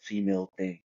little female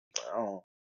thing, but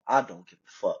I don't give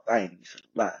a fuck. I ain't even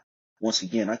finna lie. Once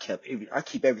again, I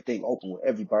keep everything open with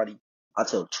everybody. I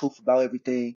tell the truth about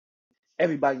everything.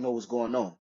 Everybody know what's going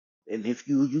on. And if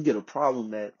you get a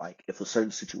problem that like if a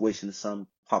certain situation or something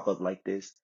pop up like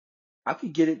this, I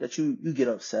could get it that you get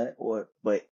upset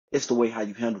but it's the way how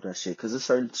you handle that shit. Cause there's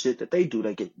certain shit that they do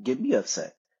that get me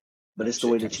upset. But Type it's the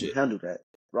shit, way type that you shit. handle that.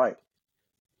 Right.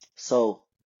 So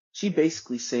she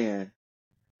basically saying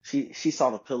she saw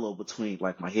the pillow between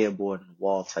like my headboard and the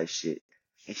wall type shit.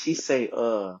 And she say,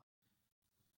 y'all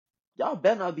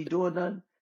better not be doing nothing.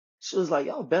 She was like,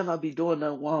 y'all better not be doing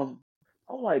nothing while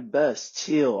I'm like, best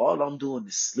chill. All I'm doing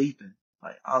is sleeping.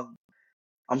 Like I'm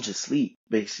just sleep,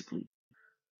 basically.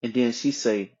 And then she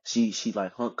say, she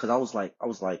like, huh, cause I was like,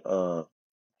 all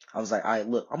right,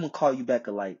 look, I'm gonna call you back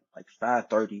at like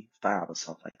 5:35 or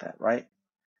something like that, right?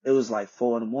 It was like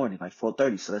 4 in the morning, like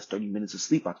 4:30, so that's 30 minutes of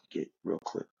sleep I could get real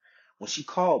quick. When she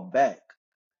called back,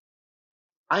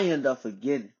 I end up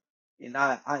forgetting, and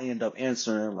I end up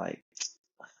answering like,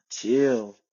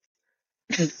 chill.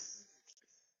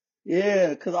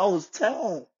 Yeah, cause I was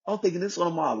tired. I'm thinking this is one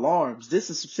of my alarms. This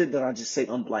is some shit that I just say,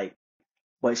 I'm like,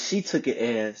 but she took it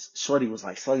as Shorty was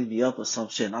like fucking me up or some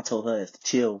shit, and I told her as to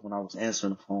chill when I was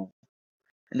answering the phone.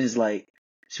 And it's like,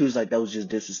 she was like, that was just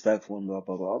disrespectful and blah,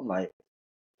 blah, blah. I'm like,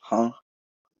 huh?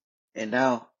 And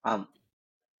now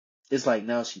it's like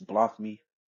now she blocked me,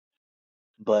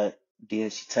 but then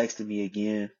she texted me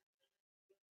again.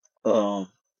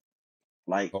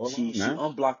 Like Hold on she now.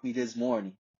 unblocked me this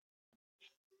morning.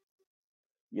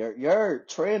 You're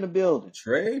Trey in the building.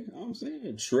 Trey? I'm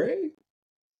saying Trey?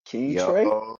 King Trey?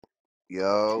 Yo,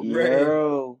 yo, Trey.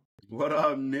 Yo. What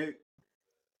up, Nick?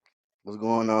 what's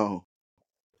going on?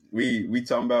 We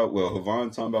talking about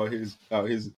Havon talking about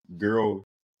his girl.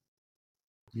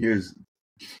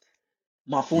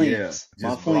 My Yeah, flings.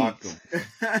 My just blocked flings.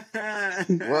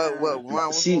 him. What, Nah, Ron,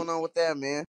 what's going on with that,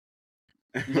 man?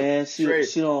 man, Trey,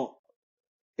 she don't,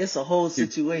 it's a whole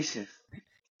situation.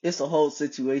 It's a whole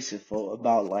situation for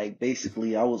about like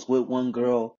basically I was with one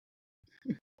girl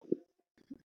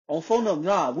on phone number.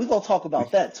 Nah, we gonna talk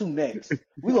about that too next.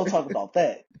 We gonna talk about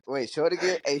that. Wait, show it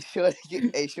again. Hey, show it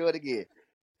again. Hey, show it again.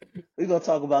 We gonna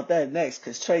talk about that next,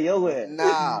 cause Trey, your ass.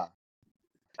 Nah,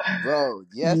 bro.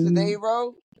 Yesterday,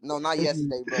 bro. No, not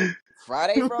yesterday, bro.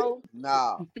 Friday, bro.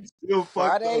 Nah, still fucked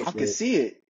Friday. up, I can bro. see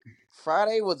it.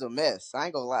 Friday was a mess. I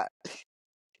ain't gonna lie.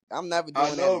 I'm never I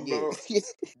doing that know, again. bro.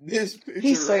 This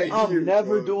He picture say, right I'm here,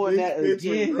 never bro. doing This that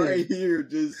picture right again. here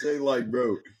just say like,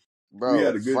 bro, we Bro,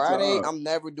 had a good Friday, time. I'm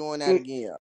never doing that It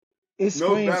again. it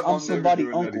No screams bap, I'm I'm never somebody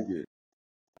doing that uncle. again.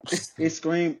 It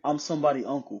screams I'm somebody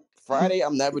uncle. Friday,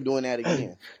 I'm never doing that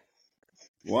again.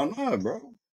 Why not,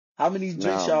 bro? How many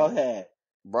drinks Nah, y'all bro. had?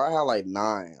 Bro, I had like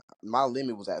 9. My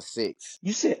limit was at 6.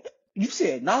 You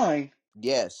said 9.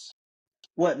 Yes,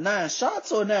 What, 9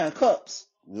 shots or 9 cups?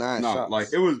 9 Nah, like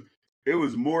shots. it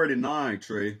was more than 9,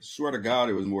 Trey. Swear to God,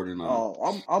 it was more than 9.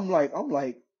 Oh,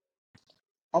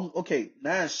 I'm okay.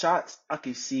 9 shots, I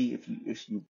can see if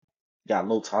you got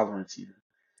low tolerance even.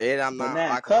 And I'm But not 9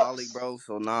 alcoholic, cups, bro,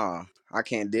 so nah, I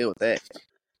can't deal with that.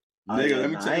 oh Nigga, yeah, let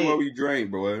me nah, I tell you what ain't. we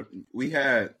drank, bro. We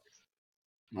had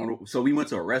so we went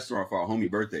to a restaurant for our homie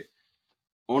birthday.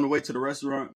 On the way to the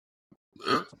restaurant,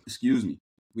 excuse me,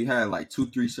 we had like 2,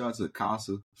 3 shots of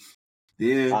Casa. Oh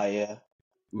Then yeah,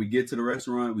 we get to the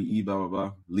restaurant, we eat, blah blah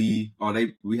blah, leave.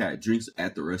 We had drinks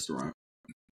at the restaurant.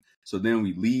 So then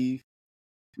we leave,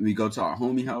 we go to our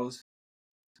homie house.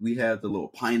 We had the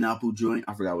little pineapple joint.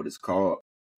 I forgot what it's called.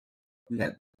 We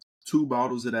had 2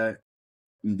 bottles of that,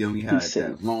 and then we he had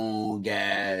said that long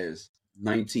gas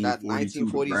That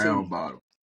 1942, the 1942. brown bottle.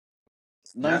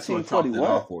 That's what 1940 topped it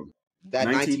off what? for me. That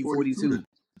 1942, 1942.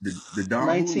 the Don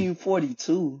Julio.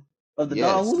 1942 of the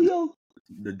Don Yes. Julio.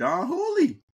 The Don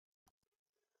Julio.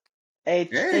 Hey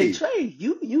Hey, Trey,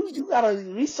 you gotta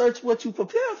research what you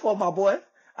preparing for, my boy.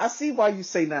 I see why you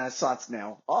say 9 shots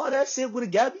now. All that shit would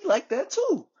have got me like that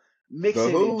too. the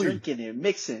Mixing and Julio. drinking and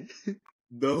mixing.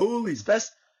 The Julio.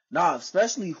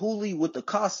 Especially Hooli with the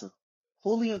Casa.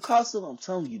 Hooli and Casa, I'm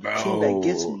telling you, the two that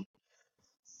gets Bro, me.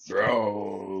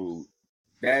 bro.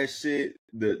 That shit,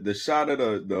 the shot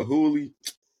of the Julio,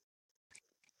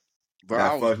 Bro, I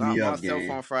that was fucked not me up, myself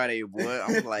gang. on Friday, boy.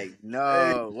 I'm like, Hey,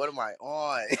 no, what am I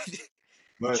on?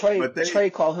 but they Trey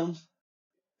called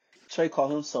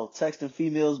himself texting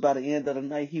females by the end of the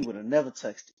night. He would have never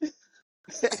texted.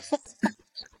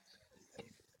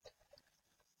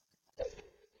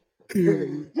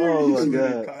 Oh he my slid in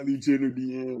god. Kylie Jenner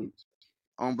DMs.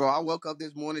 Bro, I woke up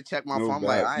this morning, checked my No phone. I'm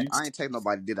like, bad. I ain't text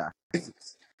nobody, did I?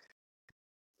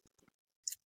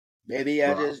 Baby, I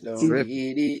Bro, I just was don't He, tripping.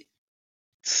 get it.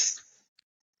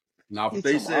 Now, he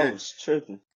but told me I was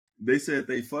tripping. they said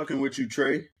they fucking with you,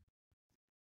 Trey.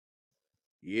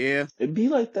 Yeah, It be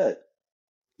like that.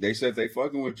 They said they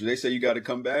fucking with you. They say you got to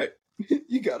come back.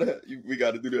 We got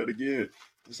to do that again.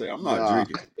 I say I'm not nah.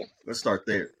 drinking. Let's start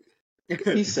there.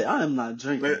 He said, I am not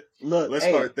drinking. Let Look, Let's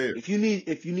hey, start there. if you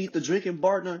need the drinking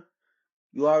partner,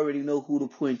 you already know who to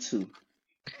point to.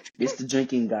 It's the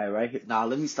drinking guy right here. Nah,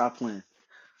 let me stop playing.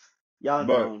 Y'all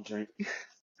know I But don't drink.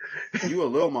 you a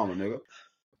little mama, nigga.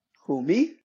 Who,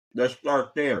 me? Let's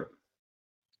start there.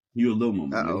 You a little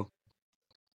mama, nigga. Uh-oh.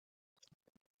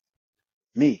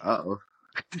 Me. Uh-oh.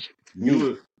 You Me.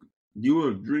 would you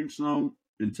would drink some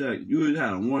and text. You would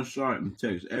have 1 shot and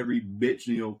text every bitch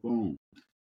in your phone.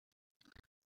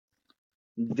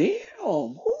 Damn,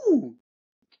 who?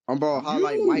 Bro, how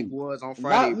like Mike You. was on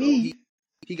Friday, Not bro. me.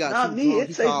 He got Not too me. drunk.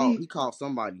 It take He me. called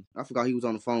somebody. I forgot he was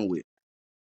on the phone with.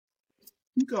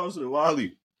 He calls it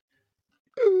Wally.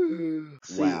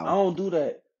 See, I Wow. don't do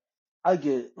that.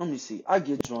 Let me see. I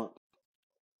get drunk.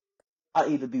 I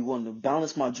either be wanting to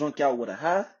balance my drunk out with a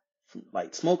high,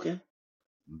 like smoking,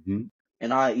 Mm-hmm.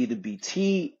 and I either be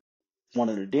tea,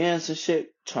 wanting to dance and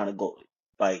shit, trying to go,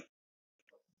 like,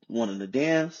 wanting to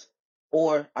dance,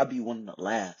 or I be wanting to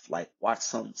laugh, like watch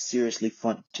something seriously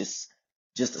funny, just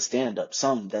a stand up,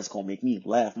 something that's gonna make me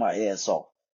laugh my ass off.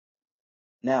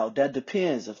 Now that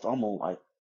depends if I'm on like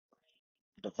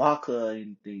the vodka or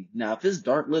anything. Now, if it's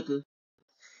dark liquor,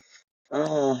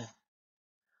 uh,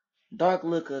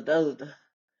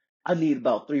 I need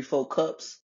about 3-4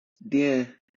 cups. Then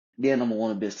I'm gonna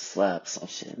want a bitch to slap some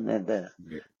shit. And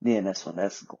then that's when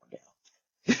that's going down.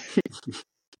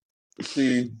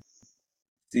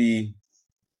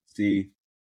 See,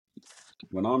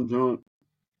 when I'm drunk,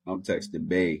 I'm texting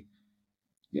Bay.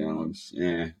 You know what I'm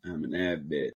saying? I'm in that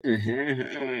bed.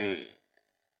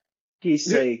 He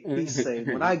say,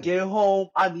 when I get home,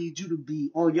 I need you to be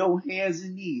on your hands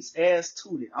and knees, ass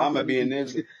tooted. I'm I'm gonna gonna be in be.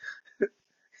 this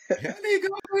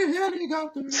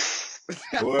helicopter.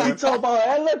 He Boy. talk about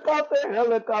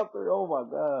helicopter. Oh my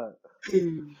god.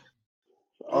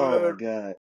 Oh my Boy.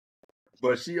 god.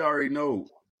 But she already know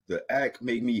the act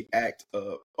make me act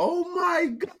up. Oh my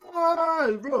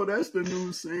god, bro, that's the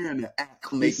new saying. The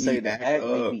act He make say me the act act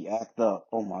make up. me act up.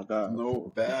 Oh my god.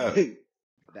 No bad.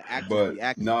 The actors But be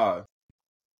acting. nah,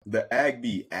 the act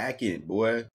be acting,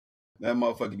 boy. That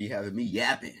motherfucker be having me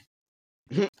yapping.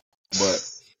 But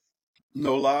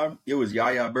no lie, it was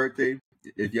Yaya's birthday.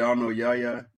 If y'all know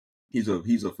Yaya, he's a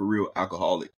for real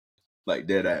alcoholic, like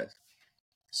dead ass.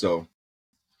 So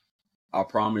I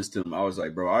promised him, I was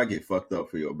like, bro, I get fucked up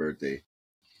for your birthday.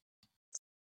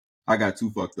 I got too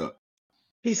fucked up.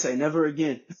 He say never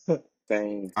again.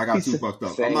 Same. I He got too said, fucked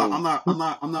up. Same.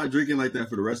 I'm not drinking like that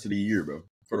for the rest of the year, bro.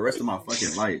 For the rest of my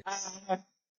fucking life.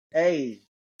 hey,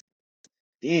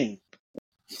 damn,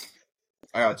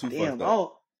 I got too fucked damn.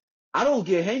 up. I don't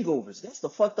get hangovers. That's the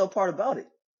fucked up part about it.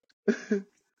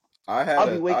 I I'll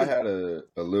had be waking.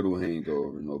 a little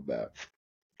hangover, no bad.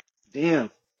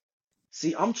 Damn.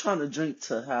 See, I'm trying to drink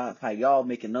to how y'all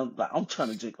making them. Like, I'm trying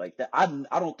to drink like that. I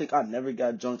don't think I never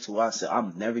got drunk to where I said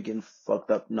I'm never getting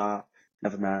fucked up. Nah,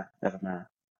 never mind.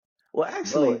 Well, Bro,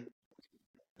 actually,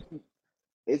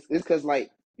 it's cause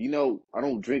like, I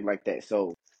don't drink like that.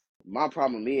 So my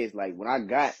problem is like when I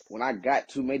got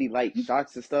too many like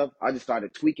shots and stuff, I just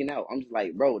started tweaking out. I'm just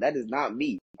like, bro, that is not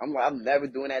me. I'm like, I'm never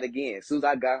doing that again. As soon as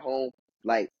I got home,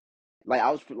 like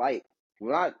I was like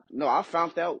I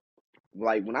found out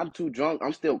like when I'm too drunk,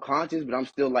 I'm still conscious, but I'm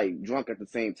still like drunk at the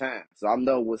same time. So I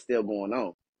know what's still going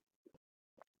on.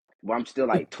 But I'm still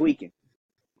like tweaking.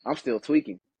 I'm still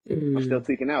tweaking. I'm still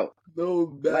tweaking out. No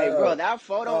Like, bro, bad. that I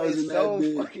photo was is in that so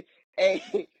bitch. fucking.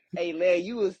 Hey, hey, Larry,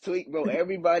 you was tweaking, bro.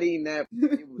 Everybody in that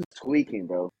it was tweaking,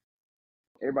 bro.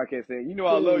 Everybody kept saying,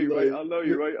 I love you, right? Like, I love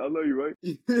you, right? I love you,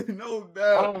 right? no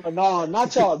bad. oh no,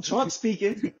 not y'all drunk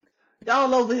speaking.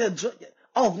 Y'all over here drunk.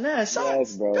 Oh, 9 Yes,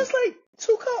 shots. bro. That's like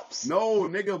 2 cups. No,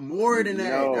 nigga, more than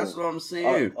that. That's No. what I'm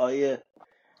saying. Oh yeah,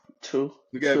 true,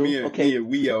 Look at true. me Okay, and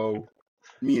Weo.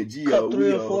 Me and cup Gio,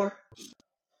 3 or Weo. 4.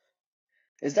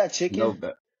 Is that No chicken?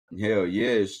 bad. Hell yeah,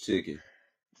 it's chicken.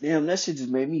 Damn, that shit just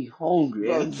made me hungry.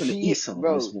 Bro, I'm finna eat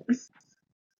something this bro, morning.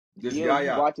 This Gio, you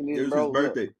Yaya. watching It this, was his bro? Look.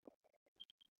 birthday.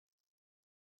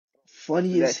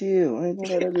 Funny Do as that. hell. I ain't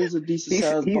know that is a decent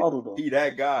sized He, bottle though. He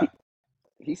that guy.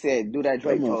 he said, do that That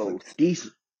Drake motherfucker pose.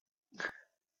 decent.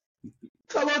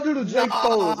 Come on, do the Drake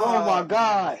pose. Oh my Nah.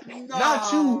 god.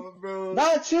 Not you. Nah, bro.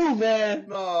 Not you, man.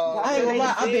 Nah, I That's ain't what gonna they lie.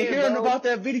 be I've been saying, hearing bro. about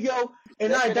that video,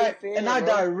 and That's what they saying, I bro.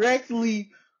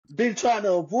 directly been trying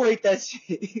to avoid that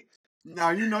shit.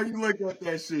 Now you know you look at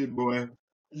that shit, boy.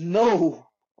 No,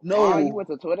 You no, went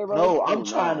to Twitter, bro? no. Oh I'm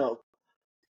trying no. to.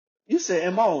 You said,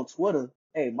 am I on Twitter?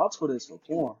 Hey, my Twitter is for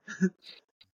porn.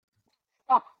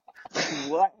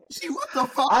 What? See what the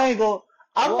fuck? I ain't gonna.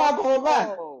 I'm not gonna lie.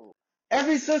 Whoa.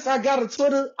 Ever since I got a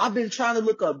Twitter, I've been trying to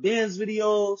look up Ben's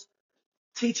videos,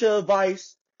 teacher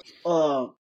advice,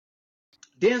 um,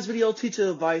 Dan's video, teacher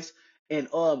advice, and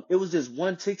it was this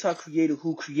one TikTok creator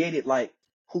who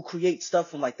creates stuff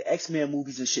from like the X-Men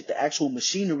movies and shit, the actual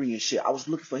machinery and shit. I was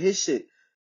looking for his shit.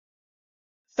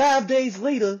 5 days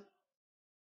later,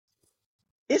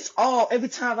 it's all every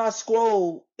time I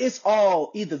scroll, it's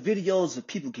all either videos of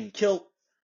people getting killed,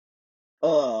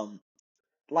 um,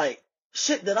 like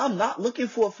shit that I'm not looking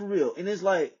for real. And it's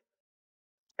like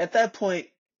at that point,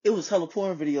 it was hella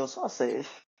porn videos. So I say,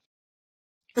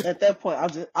 at that point,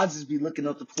 I just be looking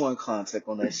up the porn content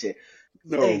on that shit.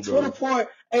 Hey, No, Twitter bro. porn.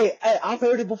 Hey, I've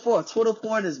heard it before. Twitter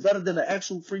porn is better than the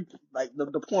actual free, like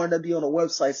the porn that be on the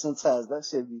website. Sometimes that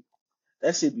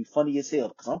shit be funny as hell.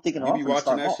 Cause I'm thinking You I'm be finna watching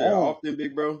start that my shit own. often,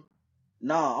 big bro?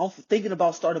 Nah, I'm thinking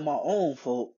about starting my own.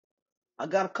 For I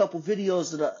got a couple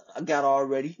videos that I got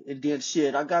already, and then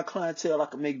shit, I got clientele I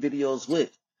can make videos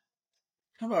with.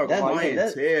 How about That Oh, he man, finna,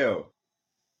 that clientele?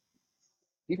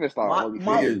 he finna start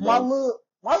Niggas, OnlyFans, bro.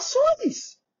 my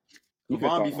shorties. He finna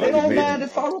Devon be start They fucking don't mind OnlyFans,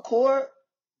 midgets. if bro. I record.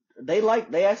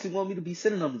 They actually want me to be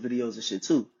sitting on the videos and shit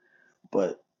too.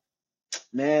 But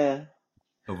man,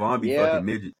 Devon be Yeah. fucking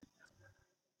midgets.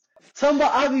 Talking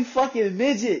about I be fucking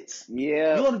midgets.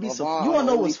 Yeah, You wanna be Levon you on wanna the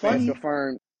know what's OnlyFans funny?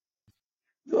 confirmed.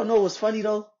 You wanna know what's funny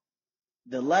though?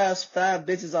 The last 5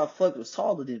 bitches I fucked was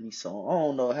taller than me, so I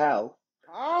don't know how.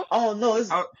 Huh? I don't know. It's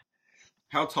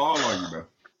How tall are you, bro?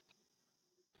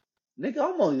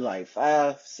 nigga, I'm only like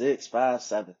 5'6",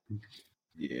 5'7".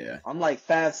 Yeah. I'm like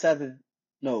 5'7".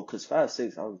 No, cause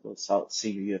 5'6", I was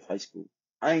senior year of high school.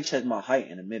 I ain't checked my height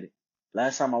in a minute.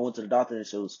 Last time I went to the doctor and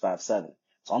shit was 5'7".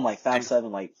 So I'm like 5'7",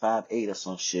 like 5'8" or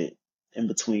some shit in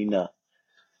between. So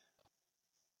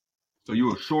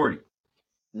you a shorty?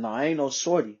 No, I ain't no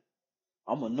shorty.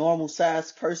 I'm a normal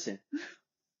sized person.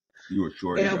 You a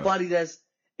shorty, bro?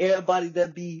 Everybody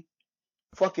that be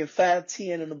fucking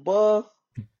 5'10" and above,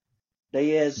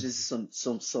 they ass just some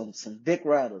dick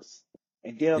riders.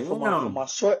 And then for Damn. my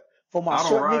short I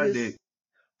don't ride niggas, dick.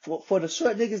 for the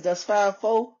short niggas that's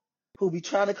 5'4", who be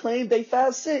trying to claim they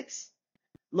 5'6",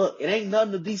 look, it ain't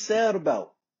nothing to be sad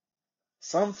about.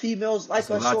 Some females like It's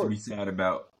a us lot to short. be sad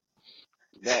about.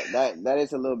 That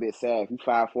is a little bit sad. If you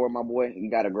 5'4", my boy, you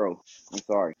gotta grow. I'm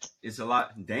sorry. It's a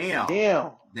lot. Damn.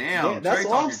 Damn. Damn. That's Trey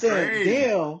what I'm talking saying. crazy.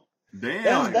 Damn.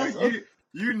 Damn. That's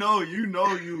You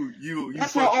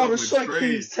that's why fucked all up the with short Trey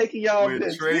kings taking y'all when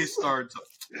Trey bitches. started.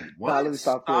 Nah, let What? me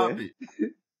stop Stop playing.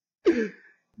 it,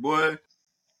 boy.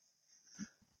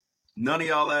 None of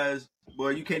y'all ass. Boy,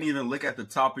 you can't even look at the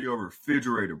top of your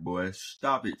refrigerator, boy.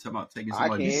 Stop it. Talking about taking I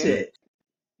somebody's can. dick.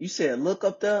 You said look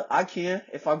up there. I can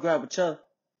if I grab a chair.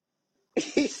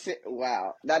 He said,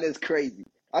 "Wow, that is crazy."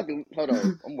 I can hold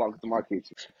on. I'm walking to my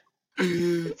kitchen.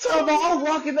 Tell me I'm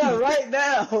walking up right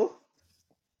now.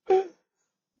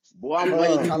 Boy, I'm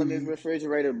way taller than this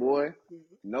refrigerator, boy.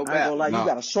 No I ain't bap. gonna lie, you Nah.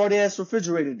 got a short ass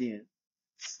refrigerator then.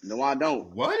 No, I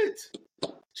don't. What? My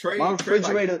Trey like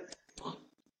refrigerator,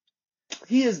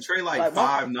 he is Trey like like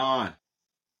my 5'9".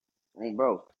 Hey,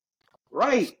 bro.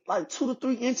 right, like 2 to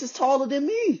 3 inches taller than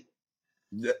me.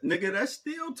 Nigga, that's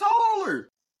still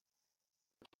taller.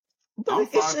 But I'm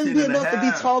it shouldn't 5'10" be and a enough to be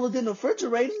half. taller than the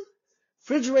refrigerator.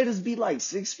 Refrigerators be like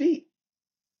 6 feet.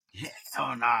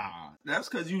 Hell nah. That's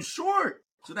because you short.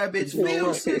 So that bitch You know feels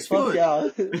what? 6 Fuck foot. y'all.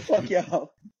 Fuck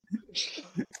y'all.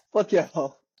 Fuck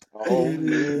y'all. Oh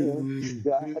yeah,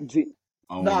 God damn.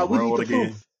 On Nah, the we need road the again.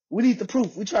 proof. We need the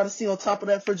proof. We try to see on top of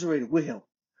that refrigerator with him.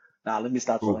 Nah, let me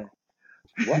stop Ooh. playing.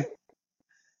 What?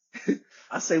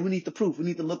 I say we need the proof. We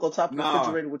need to look on top of the Nah,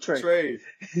 refrigerator with Trey.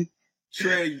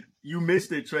 Trey, you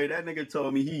missed it, Trey. That nigga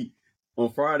told me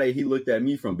on Friday he looked at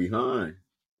me from behind.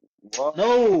 What?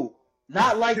 No,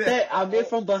 not like that. I meant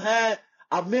from behind.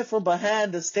 I meant from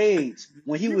behind the stage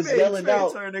when he You was made yelling Trey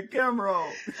out. turn the camera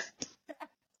on.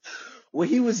 When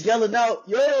he was yelling out,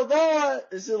 "Yo, God!"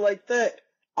 and shit like that.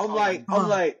 I was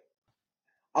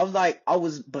like, I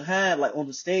was behind, like on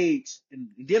the stage, and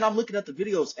then I'm looking at the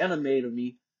videos animated of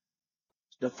me.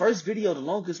 The first video, the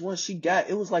longest one she got,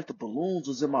 it was like the balloons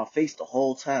was in my face the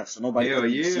whole time, so nobody hell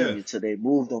could even see yeah. me until they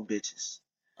moved them bitches.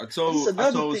 I That's told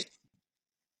another thing.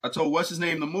 what's his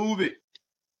name to move it.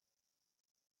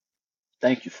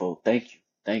 Thank you, folks. Thank you.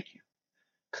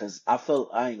 Cause I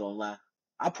ain't gonna lie,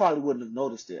 I probably wouldn't have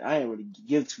noticed it. I ain't really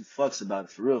give 2 fucks about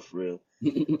it for real.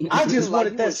 I just Like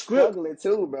wanted you that was script. struggling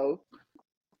too, bro.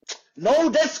 No,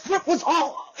 that script was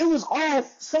all. It was all. I ain't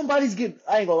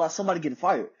gonna lie. Somebody getting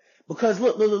fired because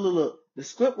look. The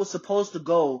script was supposed to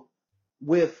go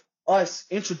with us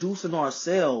introducing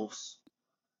ourselves,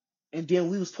 and then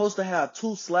we was supposed to have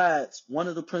 2 slides. One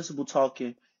of the principal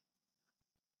talking,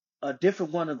 a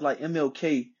different one of like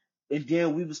MLK, and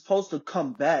then we was supposed to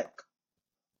come back,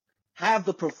 have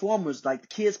the performers like the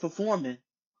kids performing.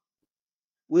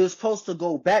 We were supposed to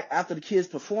go back after the kids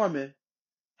performing,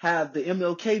 have the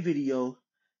MLK video.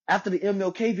 After the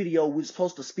MLK video, we were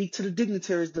supposed to speak to the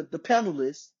dignitaries, the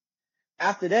panelists.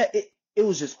 After that, it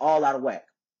was just all out of whack.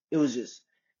 It was just,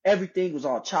 everything was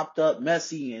all chopped up,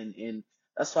 messy, and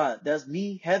that's why, that's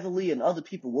me, Heatherly, and other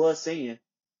people was saying,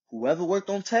 whoever worked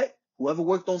on tech, whoever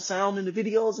worked on sound in the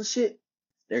videos and shit,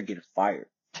 they're getting fired.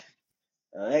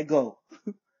 Let go.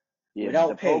 Yeah,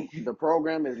 Without pay. the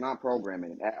program is not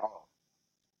programming at all.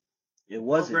 It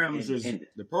wasn't.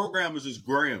 The program was just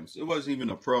grams. It wasn't even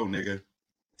a pro, nigga.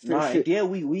 Nah, and then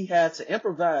we had to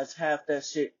improvise half that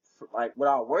shit, like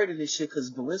without wording this shit, because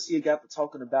Valencia got to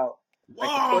talking about like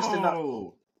the question.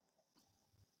 Whoa!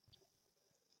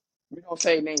 We don't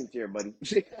say names here, buddy.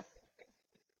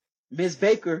 Miss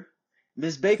Baker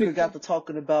got to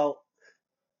talking about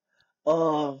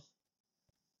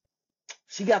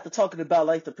she got to talking about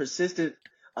like the persistent.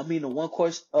 I mean the one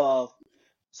course.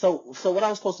 So what I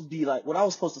was supposed to be like, what I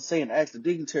was supposed to say and ask the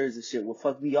dignitaries and shit would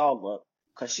fuck me all up,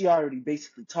 cause she already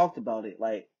basically talked about it.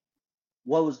 Like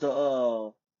what was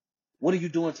the what are you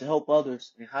doing to help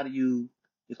others, and how do you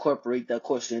incorporate that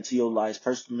question into your life,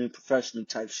 personally and professionally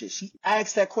type shit. She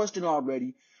asked that question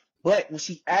already, but when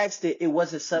she asked it, it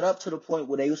wasn't set up to the point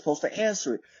where they were supposed to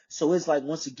answer it. So it's like,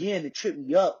 once again, it tripped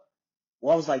me up.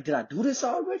 Well, I was like, did I do this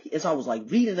already? As I was like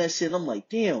reading that shit, I'm like,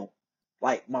 damn,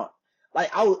 like I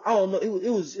don't know, it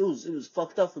was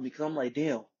fucked up for me, because I'm like,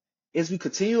 damn, as we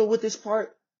continue with this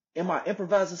part, am I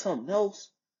improvising something else?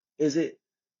 Is it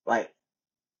like,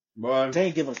 Boy, they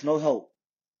ain't give us no help.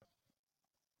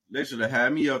 they should have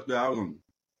had me up there. I was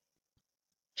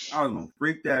gonna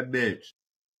freak that bitch.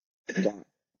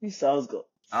 He said I was gonna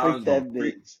freak that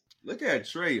bitch. Look at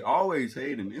Trey, always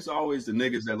hating. It's always the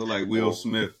niggas that look like Will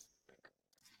Smith.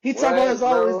 He talking about it's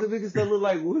always the niggas that look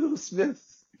like Will Smith.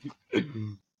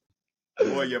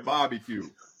 Boy, your barbecue.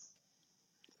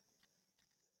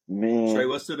 Man. Trey,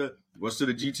 what's to the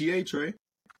GTA, Trey?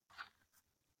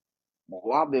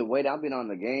 Well, I've been waiting. I've been on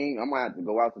the game. I might have to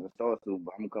go out to the store soon,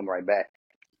 but I'm gonna come right back.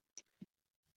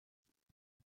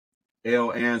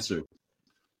 L answer.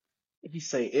 If you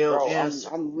say L Bro, answer.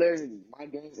 I'm literally, my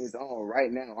game is on right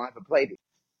now. I haven't played it.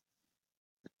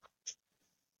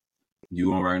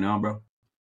 You on right now, bro?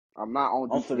 I'm not on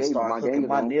I'm finna GTA, but start my hooking game is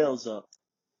my on. nails up.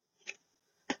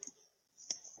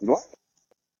 What?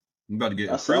 You about to get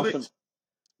That's what acrylics?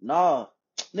 Nah.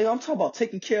 Nigga, I'm talking about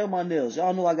taking care of my nails.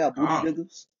 Y'all know I got booty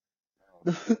niggas.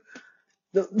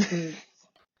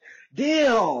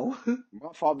 Damn.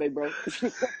 My fault, big bro.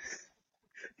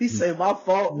 He say my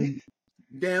fault.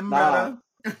 Damn, Nah.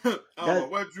 brother.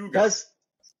 What you got?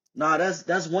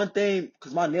 That's one thing,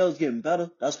 cause my nails getting better.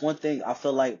 That's one thing I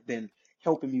feel like been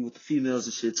helping me with the females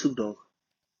and shit too, though.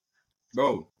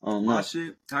 Bro, No.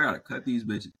 shit, I gotta cut these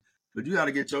bitches. But you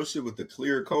gotta get your shit with the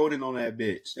clear coating on that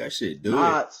bitch. That shit do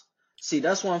it. See,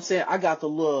 that's what I'm saying. I got the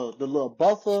little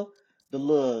buffer, the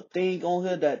little thing on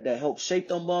here that helps shape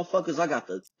them motherfuckers. I got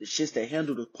the shits that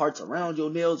handle the parts around your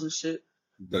nails and shit.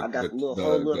 I got the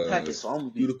whole little package, so I'm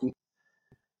gonna be cuticle.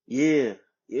 Yeah.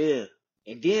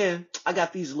 And then I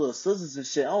got these little scissors and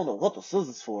shit. I don't know what the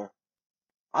scissors for.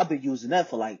 I've been using that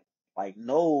for like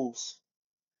nose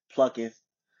plucking.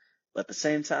 But at the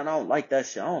same time, I don't like that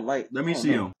shit. Let me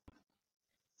see them.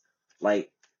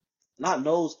 Like, not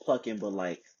nose plucking, but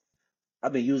like,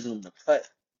 I've been using them to cut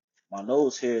my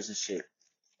nose hairs and shit.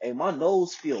 Hey, my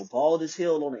nose feel bald as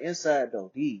hell on the inside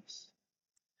though. These.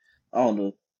 I don't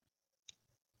know.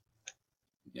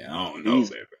 Yeah, I don't know,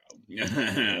 baby. I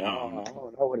don't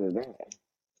know what it is.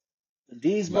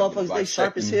 These motherfuckers, they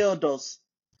sharp as hell though.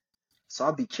 So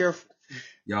I'll be careful.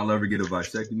 Y'all ever get a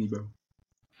vasectomy, bro?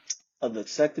 A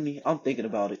vasectomy? I'm thinking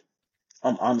about it.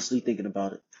 I'm honestly thinking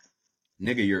about it.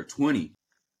 Nigga, you're 20.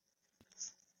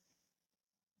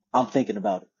 I'm thinking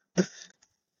about it.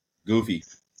 Goofy.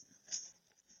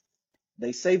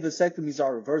 They say vasectomies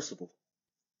are reversible.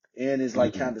 And it's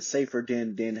like kind of safer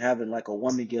than having like a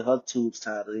woman get her tubes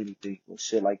tied or anything or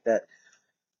shit like that.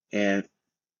 And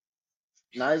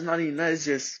no, it's not even that. It's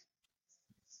just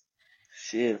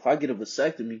shit. If I get a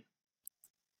vasectomy,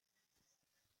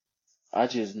 I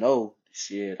just know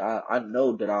shit. I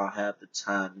know that I'll have the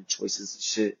time and choices and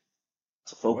shit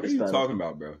to focus. What are you talking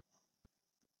about, bro?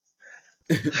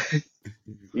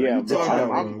 Yeah,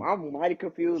 bro. I'm mighty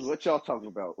confused. What y'all talking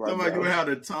about? Right Somebody gonna have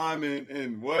the time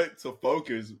and what to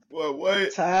focus?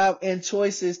 What? Time and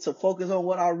choices to focus on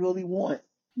what I really want.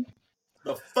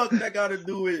 The fuck that got to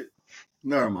do with?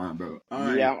 Never mind, bro.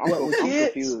 I'm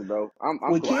confused, bro. I'm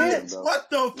confused, bro. What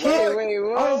the fuck? Wait,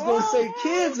 I was gonna say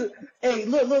kids. Hey,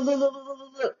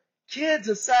 look. Kids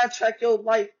will sidetrack your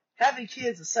life. Having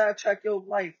kids will sidetrack your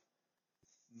life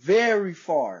very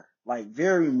far, like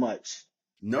very much.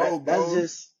 No, bro.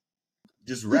 That's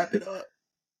just wrap it up.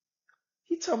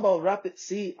 He talking about wrap it.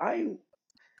 See, I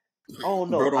don't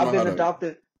know. Bro, I've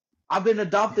been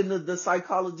adopting the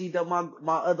psychology that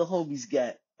my other homies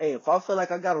got. Hey, if I feel like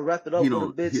I gotta wrap it up with a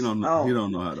bitch, he don't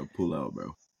know how to pull out,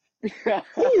 bro. No,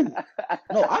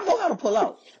 I know how to pull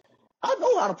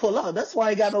out. That's why I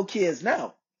ain't got no kids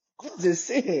now. I'm just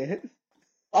saying.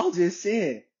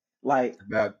 Like,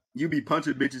 you be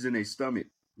punching bitches in their stomach.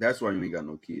 That's why you ain't got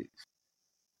no kids.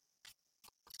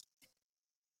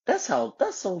 That's so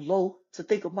low to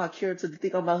think of my character, to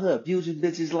think I'm out here abusing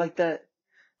bitches like that.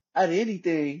 Out of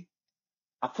anything,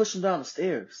 I push them down the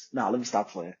stairs. Nah, let me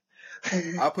stop playing.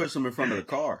 I push them in front of the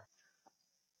car.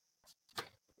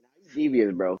 You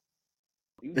devious, bro.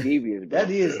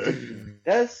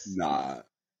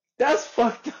 That's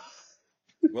fucked up.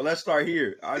 Well, let's start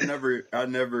here. I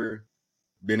never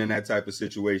been in that type of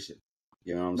situation.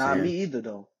 You know what I'm saying? Nah, me either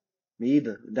though. Me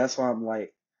either. That's why I'm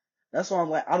like, I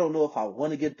don't know if I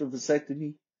want to get the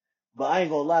vasectomy, but I ain't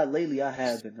gonna lie. Lately, I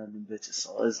have been on them bitches,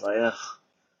 so it's like, ugh.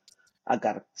 I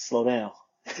gotta slow down.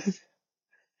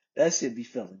 That shit be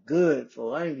feeling good,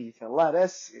 fool. I ain't even gonna lie,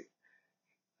 that shit.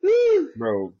 Woo.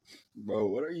 Bro,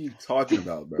 what are you talking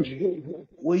about, bro?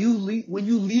 When you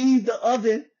leave the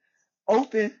oven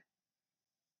open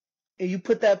and you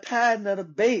put that pad in there to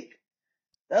bake,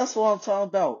 that's what I'm talking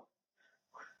about.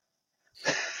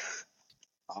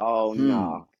 Oh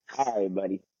nah. All right,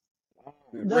 buddy.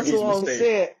 That's Rookie's what I'm mistake.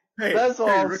 saying. Hey, That's what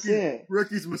I'm rookie, saying.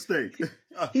 rookie's mistake.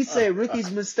 He said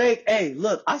Ricky's mistake. Hey,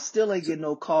 look, I still ain't getting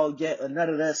no call yet, or none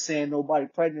of that saying nobody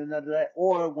pregnant, none of that.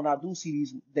 Or when I do see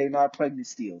these, they not pregnant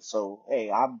still. So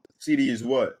hey, I'm CD is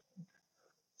what?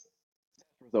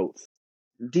 Results.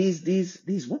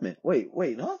 these women.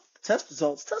 Wait, huh? Test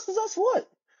results. Test results for what?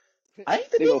 I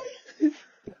ain't They go the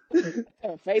daddy.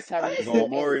 FaceTime They and gonna say, "Hey,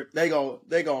 more.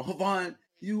 They gonna Havon.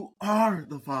 You are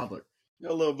the father.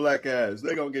 Your little black ass.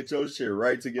 They gonna get your shit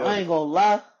right I together. ain't gonna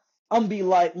lie. I'm be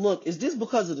like, look, is this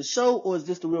because of the show or is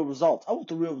this the real results? I want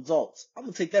the real results. I'm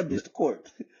gonna take that bitch to court.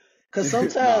 Cause Nah,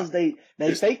 sometimes they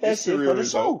fake that it's the shit real for the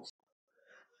show. results.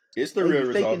 It's the They real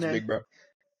be faking results, that. big bro.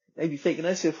 They be faking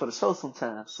that shit for the show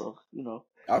sometimes. So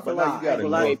I but feel like you nah, I ain't gotta gonna you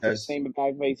lie. know ain't if put the that's same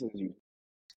exact face as you."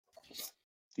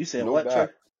 You said no what, Trey? bad.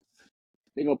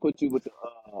 They gonna put you with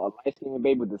light skinned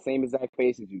baby with the same exact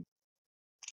face as you.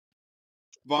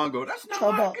 Von go. That's not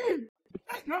Talk my about kid.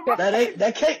 That's not my baby.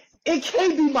 that can't it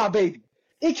can't be my baby.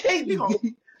 It can't He be. gonna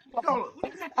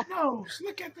look at the nose.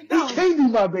 Look at the It nose. can't be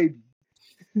my baby.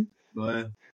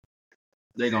 But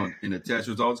they gonna in the test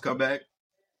results come back.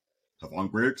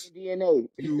 Havon Briggs, DNA.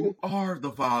 you are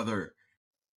the father.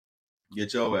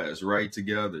 Get your ass right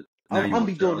together. Now you I'm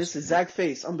be want doing child this support. exact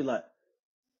face. I'm be like,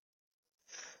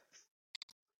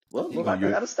 well, You look gonna like I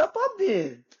get gotta step up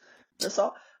then. That's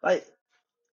all. Like,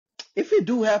 if it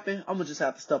do happen, I'm gonna just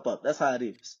have to step up. That's how it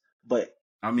is. But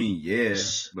I mean, yeah,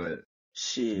 sh- but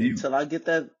shit, you till I get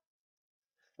that,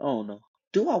 I don't know.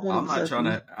 Do I want a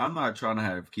vasectomy? I'm not trying to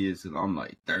have kids till I'm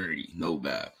like 30. No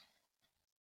bad.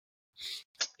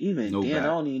 Even No then, I bad.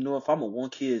 don't even know if I'm gonna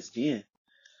want kids then.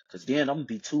 Cause then I'm gonna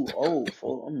be too old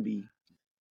for. I'm gonna be,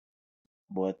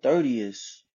 boy, 30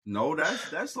 is. No,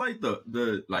 that's like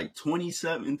the like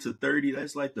 27 to 30,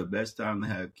 that's like the best time to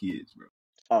have kids, bro.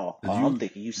 Oh, Cause I'm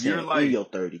thinking you you're saying in like, your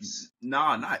 30s.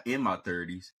 nah, not in my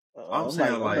 30s. I'm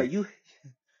saying I'm like like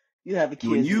you having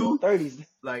when kids in your you 30s.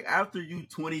 like after you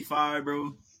 25,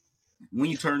 bro, when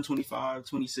you turn 25,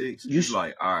 26, You it's sh-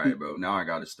 like, all right, bro, now I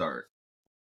gotta start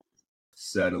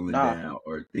settling nah. down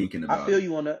or thinking I about feel it.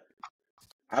 you on that.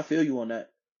 I feel you on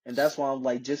that. And that's why I'm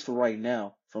like, just for right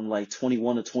now, from like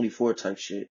 21 to 24 type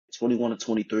shit, 21 to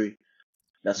 23.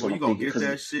 That's Boy, what you I'm gonna thinking. get Cause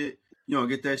that shit. You gonna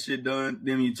get that shit done.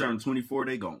 Then when you turn 24,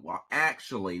 they going, well,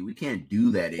 actually, we can't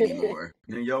do that anymore.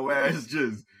 And your ass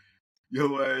just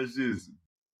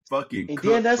fucking and then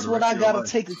cooked for that's the when rest I of your gotta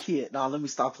life. take a kid. Nah, let me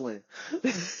stop playing.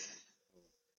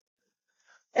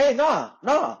 Hey, nah.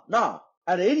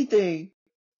 Out of anything,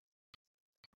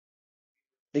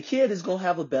 the kid is gonna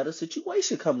have a better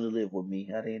situation coming to live with me.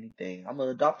 Out of anything, I'm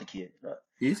gonna adopt a kid.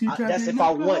 Is he trapped That's in if the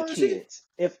I want closet? kids.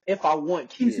 If I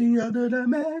want Is he kids. under the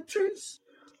mattress?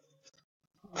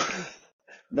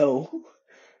 No, Is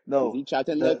no. he trapped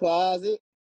in the The closet?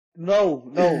 No.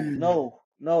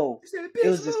 He said, It bitch,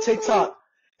 was this move. TikTok.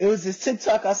 It was this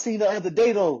TikTok I seen the other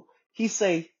day though. He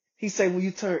say when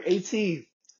you turn 18,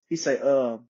 he say,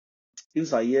 he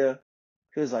was like, yeah.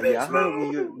 He was like, yeah,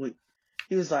 Bitch, move.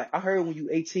 he was like, I heard when you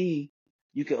 18,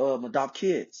 you can, adopt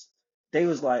kids. They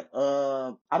was like,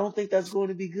 I don't think that's going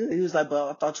to be good. He was like, but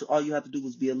I thought all you have to do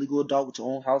was be a legal adult with your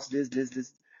own house, this.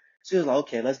 She was like,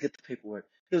 okay, let's get the paperwork.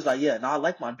 He was like, yeah, now I'd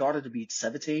like my daughter to be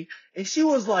 17. And she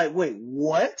was like, wait,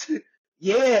 what?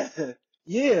 Yeah,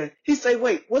 yeah. He said,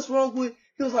 wait, he was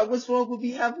like, what's wrong with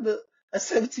me having a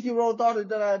 17-year-old daughter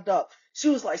that I adopt? She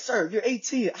was like, sir, you're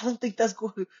 18. I don't think that's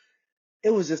going to, it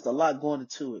was just a lot going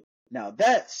into it. Now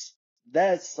that's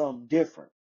something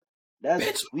different. That's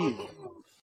Bitch, weird. move.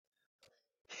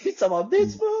 He's talking about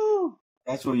bitch move.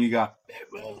 That's when you got,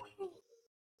 bitch, move.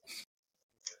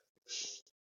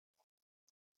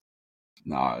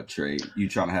 Nah, Trey. You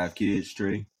trying to have kids,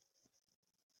 Trey?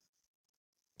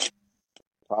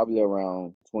 Probably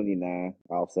around 29,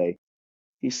 I'll say.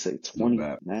 He said No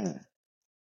bad. 29.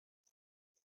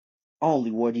 I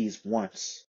only wore these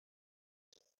once.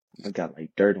 I got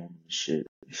like dirt on them and shit.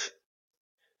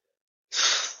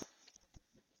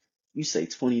 You say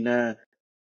 29.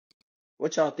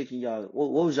 What y'all thinking y'all,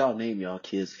 what was y'all name y'all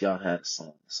kids if y'all had a son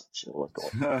or some shit? What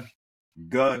the,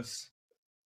 Gus.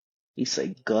 he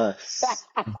say Gus.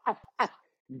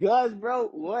 Gus, bro,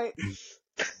 what?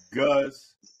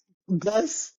 Gus.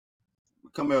 Gus?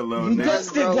 Come here, little You nigga.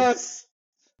 Gus, guessed it, bro. Gus.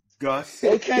 Gus.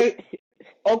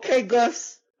 Okay,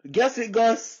 Gus. Guess it,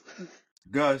 Gus.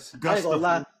 Gus, I ain't gonna Gustafer.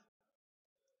 lie.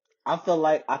 I feel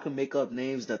like I can make up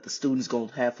names that the students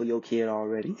gonna have for your kid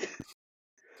already.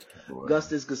 Boy,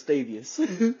 Gustus Gustavius.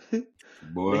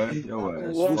 boy, your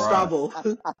ass fried. Gustavo.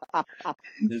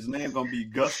 His name gonna be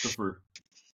Gustafer.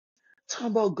 Talking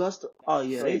about Gustav. Oh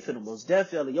yeah, they Crazy. finna most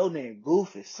definitely. Your name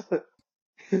Goofus.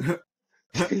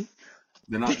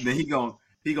 Then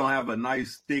he gonna have a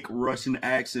nice thick Russian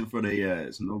accent for their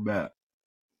ass. No bad.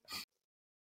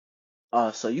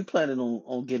 So you planning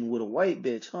on getting with a white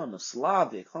bitch, huh? The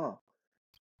Slavic, huh?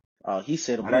 He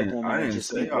said a black woman I that didn't just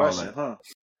say speak all Russian, that. huh?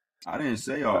 I didn't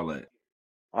say Uh, all that.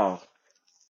 oh,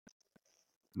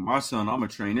 My son, I'm gonna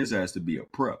train his ass to be a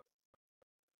prep.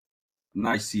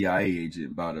 Nice CIA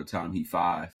agent by the time he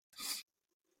 5.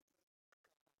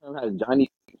 Has Johnny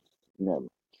never.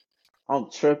 I'm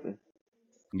tripping.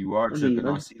 You are tripping.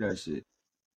 I see that shit.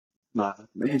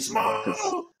 Let me Big see, cause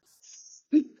Small.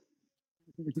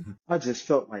 I just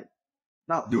felt like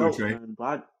not Do it, felt Trey. nothing,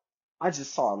 but I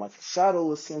just saw like a shadow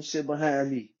or some shit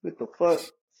behind me. What the fuck?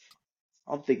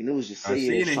 I'm thinking it was just I say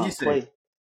seen ass it. He trying to said, play.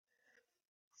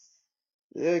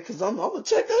 Yeah, cause I'm gonna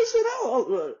check that shit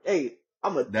out. Hey,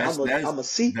 "That's I'm a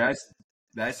see. that's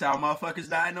that's how motherfuckers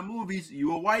die in the movies.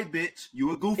 You a white bitch.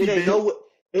 You a It goofy ain't bitch." no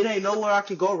it ain't nowhere I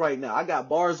can go right now. I got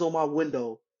bars on my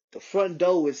window. The front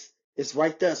door is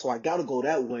right there, so I gotta go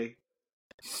that way.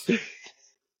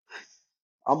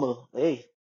 Hey,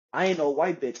 I ain't no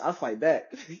white bitch. I fight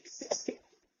back.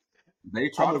 They I'm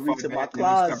try gonna to reach fight in my back.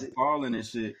 Niggas start closet. falling and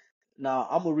shit. Nah,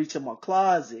 I'm gonna reach in my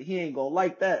closet. He ain't gonna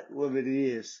like that, whatever it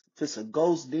is. If it's a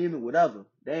ghost, demon, whatever,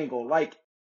 they ain't gonna like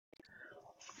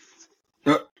it.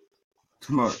 Uh,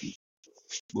 Come on,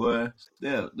 boy.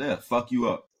 They'll fuck you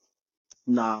up.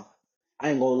 Nah, I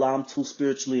ain't gonna lie. I'm too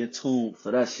spiritually in tune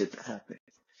for that shit to happen.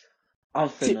 I'm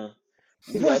finna.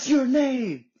 His ass, What's your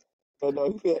name?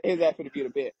 no, his ass finna be in the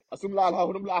bed.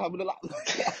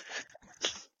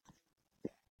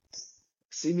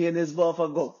 See me in this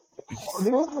motherfucker go.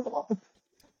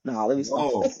 Nah, let me stop.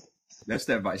 Whoa, that's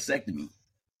that vasectomy.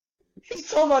 He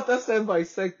talking about that same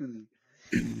bisectomy.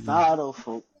 Nah, though,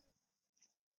 folk.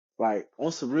 Like,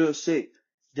 on some real shit,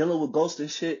 dealing with ghosts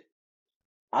and shit,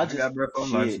 I I just, got breath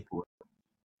on life shit, support.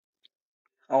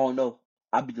 I don't know.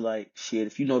 I'd be like, shit,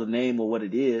 if you know the name or what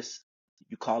it is,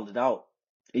 you call it out.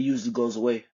 It usually goes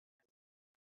away.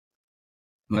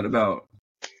 What about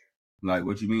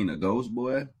what you mean, a ghost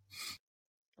boy?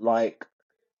 Like,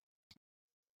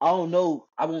 I don't know.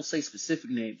 I won't say specific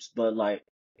names, but like,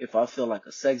 if I feel like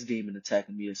a sex demon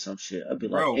attacking me or some shit, I'd be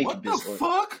like Bro, what the incubus or.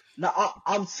 fuck? No,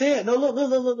 I'm saying no.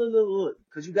 Look.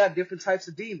 Because you got different types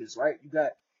of demons, right? You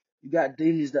got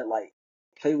demons that like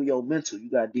play with your mental. You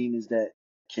got demons that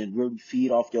can really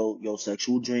feed off your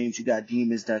sexual dreams. You got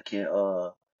demons that can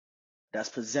that's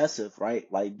possessive,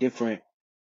 right? Like different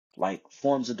like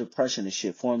forms of depression and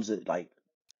shit. Forms of like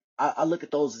I look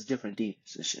at those as different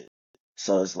demons and shit.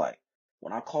 So it's like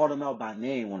when I call them out by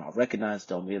name, when I recognize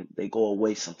them, they go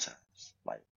away sometimes.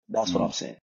 Like that's what I'm Mm,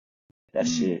 saying. That mm,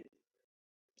 shit,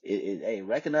 hey,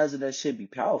 recognizing that shit be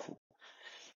powerful.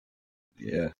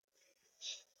 yeah,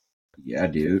 yeah,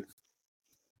 dude.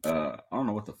 I don't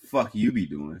know what the fuck you be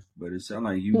doing, but it sounds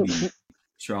like you be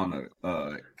trying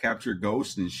to capture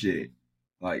ghosts and shit.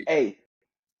 Like Hey,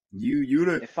 you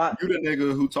the if I you the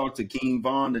nigga who talked to King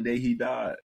Von the day he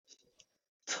died.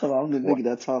 tell I'm the What? nigga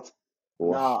that talks.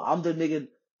 What? Nah, I'm the nigga.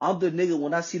 I'm the nigga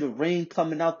when I see the rain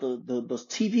coming out the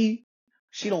TV.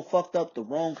 She don't fucked up the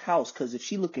wrong house. Cause if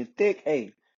she looking thick,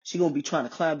 hey, she gonna be trying to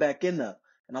climb back in there,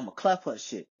 and I'm gonna clap her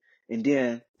shit. And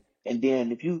then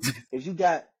if you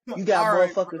got All right, bro.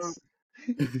 motherfuckers,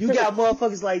 you got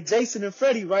motherfuckers like Jason and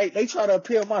Freddy, right? They try to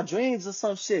appear in my dreams or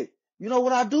some shit. You know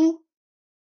what I do?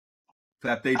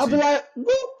 Clap they I'll be cheek. like, whoop,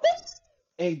 whoop,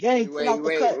 and gang pull Wait, out the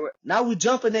wait, cut. wait, Now we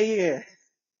jumping their air.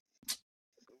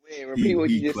 wait. Repeat what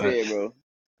you He just clap. said, bro.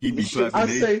 He be clapping I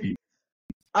they say, cheek.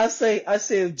 I say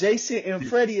if Jason and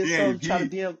Freddy or Yeah, something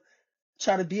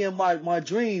try to be in my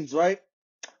dreams, right?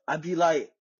 I'd be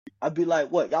like,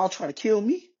 what, y'all trying to kill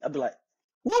me? I'd be like,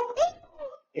 whoop, whoop.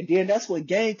 And then that's when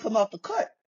gang come out the cut.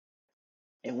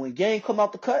 And when gang come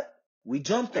out the cut, we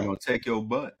jump they them. gonna take your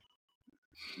butt.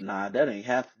 Nah, that ain't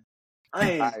happening. All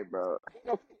right, bro.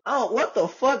 I don't, what the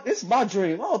fuck? This is my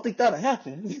dream. I don't think that'll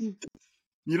happen.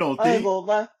 You don't I ain't think? gonna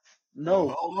lie.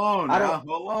 No, Hold on I don't, now.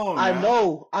 Hold on I now.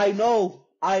 know, I know,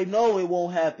 I know it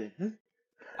won't happen.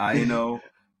 I know.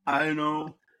 I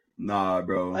know. Nah,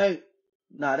 bro.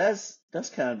 Nah, that's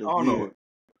kind I of don't know. weird.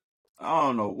 I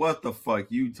don't know what the fuck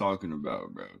you talking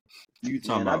about, bro. You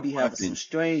talking Man, I about be having some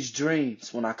strange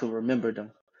dreams when I can remember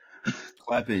them.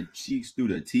 clapping cheeks through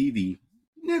the TV.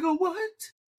 Nigga,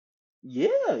 what?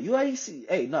 Yeah, you ain't see.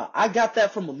 Hey, no, I got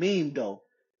that from a meme though.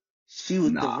 The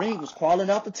Nah, ring was crawling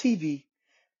out the TV.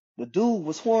 The dude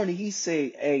was horny. He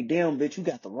said, "Hey, damn, bitch, you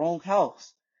got the wrong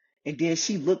house." And then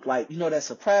she looked like, that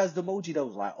surprised emoji that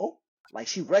was like, oh, like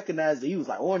she recognized that he was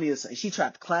like horny or something. She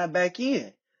tried to climb back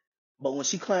in. But when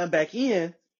she climbed back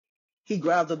in, he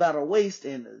grabbed her by her waist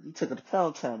and he took her to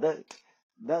pound town. I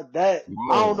don't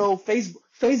whoa, know.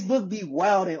 Facebook be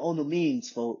wilding on the memes,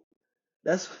 folks.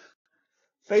 That's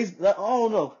Facebook. I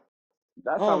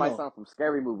That sounds don't like know. something from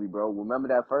Scary Movie, bro. Remember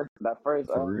for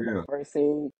real. that first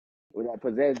scene with that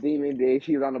possessed demon? Then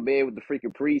she was on the bed with the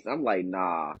freaking priest. I'm like,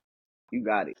 nah, you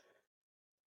got it.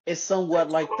 It's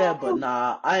somewhat like that, but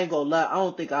nah, I ain't gonna lie. I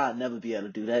don't think I'd never be able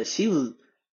to do that. She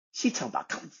talking about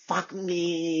come fuck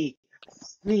me,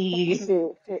 me.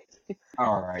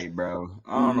 All right, bro.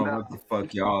 I don't know Nah, what the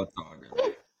fuck y'all talking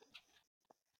about.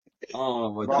 I don't know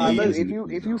what bro. Nah, these let's niggas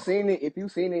are. If you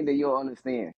seen it, then you'll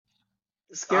understand.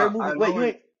 scary I movie. Wait, know you it.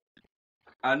 ain't?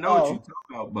 I know what you Oh talking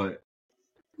about, but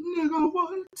nigga,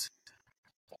 what?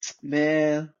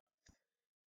 man,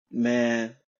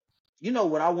 man. You know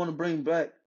what I want to bring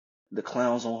back? The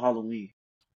clowns on Halloween.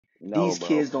 No, These bro.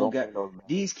 kids don't Don't get bring those back.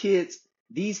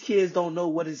 these kids don't know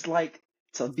what it's like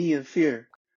to be in fear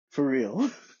for real.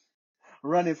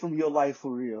 Running from your life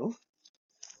for real.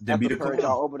 Then Have be to the purge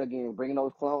clown. y'all open again. Bring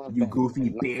those clones You back. goofy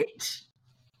And bitch.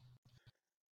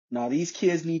 Now these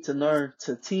kids need to learn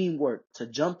to teamwork, to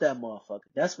jump that motherfucker.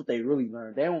 That's what they really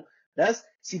learn. They don't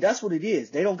that's what it is.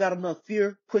 They don't got enough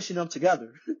fear pushing them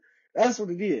together. That's what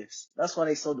it is. That's why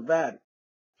they so divided.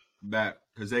 Back,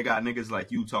 cause they got niggas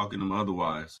like you talking them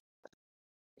otherwise.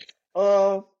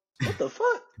 What the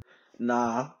fuck?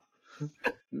 Nah.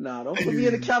 Nah, don't put me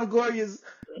in the category as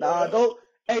nah, don't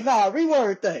hey nah,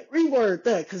 reword that. Reword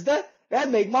that. Cause that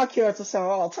make my character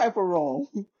sound all type of wrong.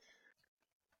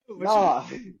 What you Nah.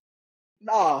 mean?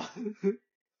 Nah.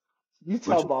 You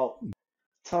What talk you about mean?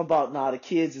 Talking about nah, the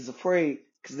kids is afraid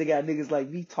because they got niggas like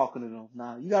me talking to them.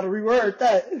 Nah, you gotta reword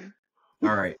that.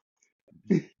 All right.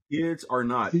 Kids are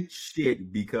not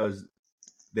shit because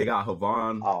they got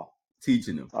Havon Oh,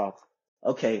 teaching them. oh,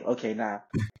 okay, now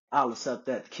I'll accept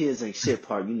that. The kids ain't shit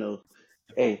part,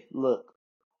 Hey, look,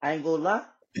 I ain't gonna lie.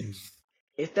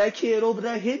 If that kid over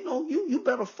there hitting on you, you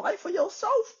better fight for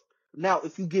yourself. Now,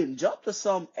 if you getting jumped or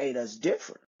something, hey, that's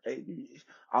different. Hey,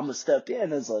 I'm gonna step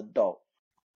in as an adult.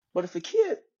 But if a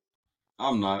kid,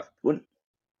 I'm not. when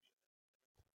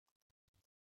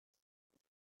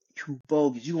you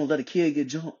bogus, you gonna let a kid get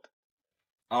jumped?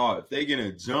 Oh, if they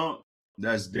getting jumped,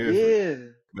 that's different. Yeah.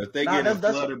 But if they Nah, getting that's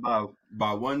what flooded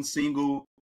by one single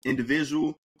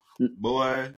individual,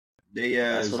 boy, they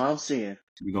that's what as I'm saying.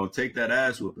 we gonna take that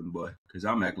ass whooping, boy. Cause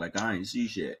I'm act like I ain't see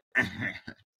shit.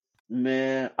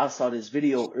 Man, I saw this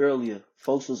video earlier.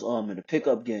 Folks was in a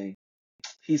pickup game.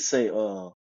 He say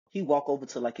he walk over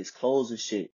to like his clothes and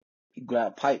shit. He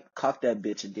grab pipe, cock that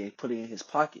bitch, and then put it in his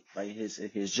pocket, like his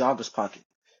jogger's pocket.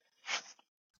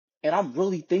 And I'm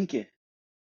really thinking,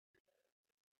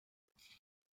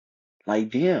 like,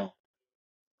 damn,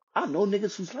 I know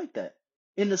niggas who's like that.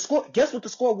 In the score, guess what the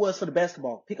score was for the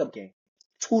basketball pickup game?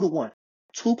 2-1,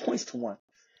 2 points to 1.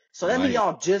 So that means Nice.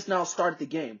 y'all just now started the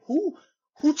game. Who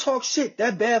talks shit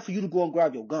that bad for you to go and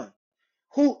grab your gun?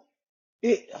 Who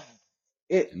it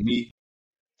it Me,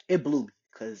 it blew me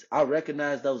because I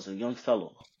recognized that was a young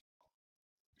fellow.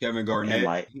 Kevin And Garnett,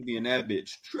 like, he be in that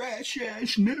bitch. Trash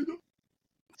ass nigga.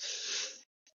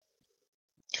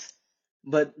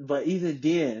 but even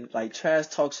then, like trash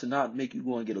talk should not make you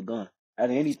go and get a gun out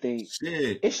of anything.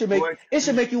 Shit. It Boy,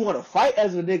 should make you want to fight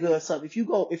as a nigga or something.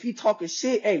 If you talking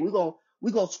shit, hey, we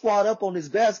gonna squat up on this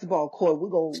basketball court. We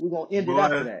gonna end it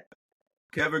after boy, that.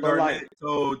 Kevin But Garnett like,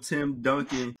 told Tim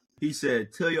Duncan, he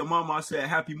said, tell your mama I said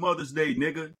happy Mother's Day,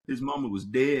 nigga. His mama was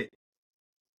dead.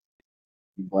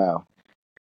 wow,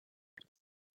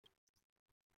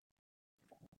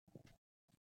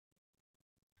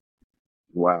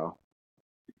 wow.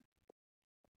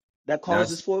 that That's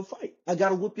causes for a fight. I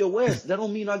gotta whip your ass. That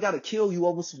don't mean I gotta kill you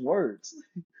over some words.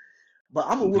 But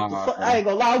I'm gonna whip the nah, fuck. I ain't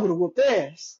gonna lie, I would have whipped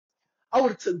ass. I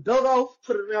would have took belt off,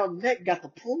 put it around the neck, got the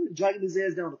pull, dragging his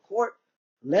ass down the court,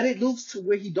 let it loose to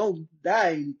where he don't die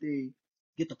or anything.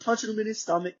 Get to punching him in his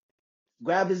stomach,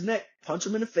 grab his neck, punch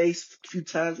him in the face a few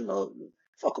times,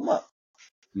 fuck him up.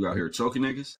 you out here choking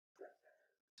niggas?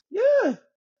 Yeah.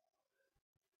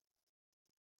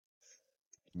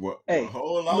 Well, Hey,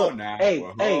 hold on look, now. hey,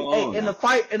 Well, hey, hold hey, on now.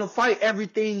 in the fight,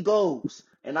 everything goes.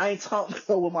 And I ain't talking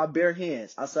about with my bare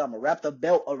hands. I said I'm gonna wrap the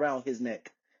belt around his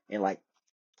neck and like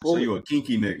So pull it. you a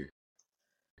kinky nigga.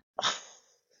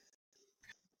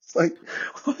 It's like,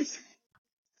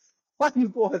 why you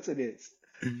going to this?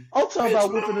 I'm talking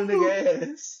about whooping a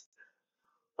nigga ass.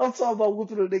 I'm talking about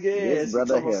whooping a nigga This ass. He brother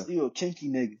talking here. about you a kinky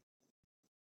nigga.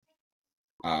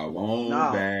 I won't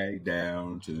Nah, back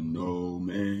down to no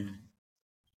man.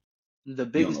 the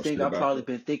You don't biggest know thing shit I about probably that.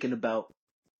 been thinking about,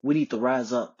 we need to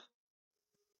rise up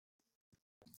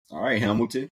All right,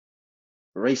 Hamilton.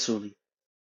 racially.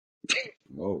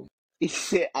 Whoa. He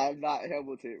said, "I'm not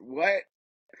Hamilton." What?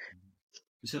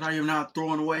 He said, I am not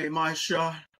throwing away my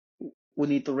shot. We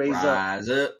need to raise up. Rise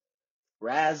up.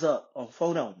 Rise up. On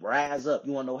phone on. Rise up.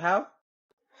 You wanna know how?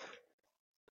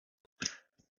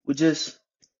 We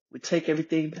take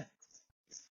everything back.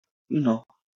 You know,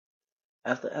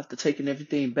 after taking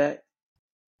everything back,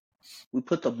 we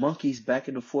put the monkeys back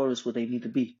in the forest where they need to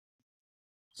be.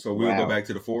 So we'll go Wow. back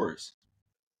to the forest.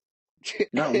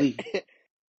 Not we.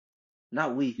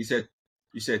 Not we.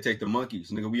 You said take the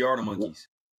monkeys. Nigga, we are the monkeys.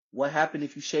 What happened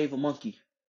if you shave a monkey?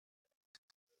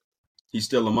 He's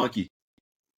still a monkey.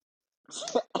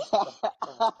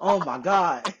 Oh my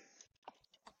God.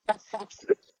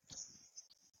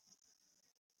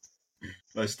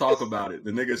 Let's talk about it.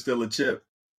 The nigga's still a chip.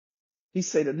 He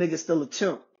say the nigga still a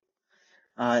chimp.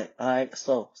 Alright.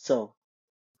 So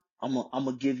I'm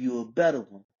gonna give you a better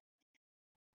one.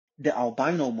 The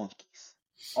albino monkeys.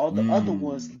 All the other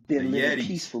ones The been living Yetis.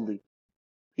 peacefully.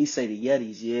 He say the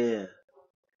Yetis, yeah.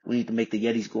 We need to make the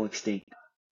Yetis go extinct.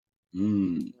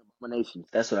 Abomination.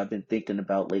 That's what I've been thinking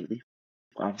about lately,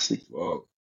 honestly. Whoa.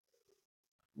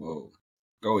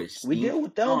 Go We extinct. deal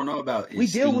with I them. don't know about We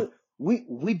deal extinct. with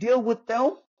we deal with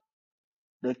them.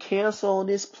 The cancer on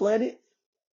this planet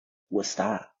will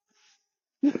stop.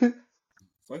 the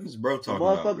Fuck is bro talking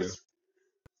about, yo? motherfuckers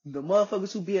the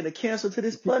motherfuckers who be in the cancer to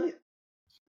this planet,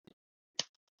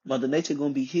 Mother Nature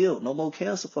gonna be healed. No more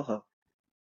cancer for her.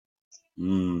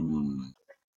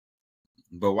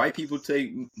 But white people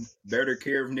take better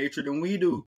care of nature than we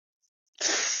do.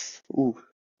 Ooh.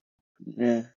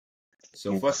 Yeah.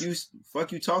 So fuck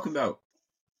you talking about.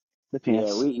 Depends.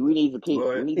 Yeah, we need to keep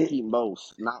But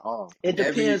most, not all. It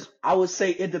every depends. I would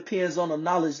say it depends on the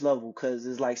knowledge level, because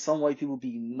it's like some white people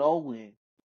be knowing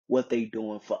what they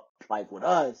doing. For like with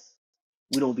us,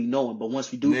 we don't be knowing. But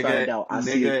once we do find out, I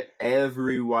see it.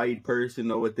 every white person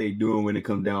know what they doing when it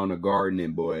comes down to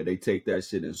gardening, boy. They take that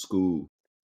shit in school.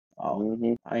 Oh,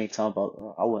 Mm-hmm. I ain't talking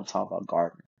about. I wasn't talking about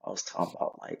gardening. I was talking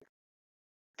about like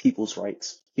people's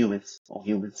rights, humans on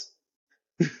humans.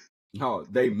 No,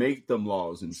 they make them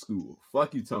laws in school.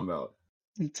 Fuck you talking about.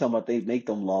 You talking about they make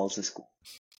them laws in school?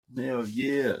 Hell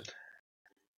yeah.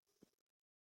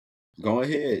 Go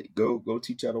ahead. Go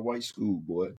teach at a white school,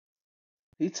 boy.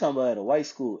 He talking about at a white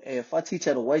school. Hey, if I teach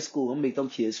at a white school, I'm gonna make them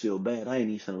kids feel bad. I ain't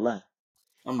even finna lie.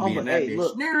 I'm gonna be in that Hey, bitch.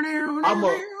 look, I'm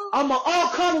a all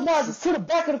colonizers to the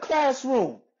back of the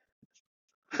classroom.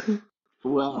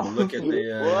 Well, I'm gonna look at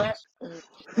their what? ass.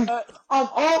 What? I'm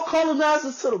all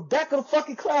colonizers to the back of the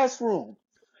fucking classroom.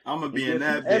 I'm gonna And be in then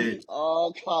from that bitch.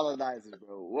 All colonizers,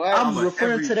 bro. What? I'm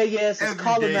referring to their ass as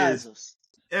colonizers.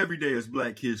 Every day is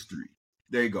Black History.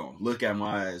 They gonna look at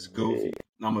my ass goofy.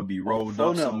 I'm gonna be rolled Oh,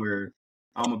 up no. somewhere.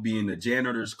 I'm gonna be in the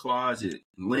janitor's closet,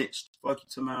 lynched. Fuck you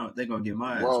tomorrow. They gonna get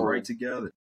my ass Whoa. right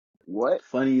together. What?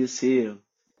 Funny as hell.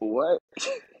 What?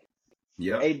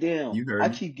 Yep. Hey, damn. You heard I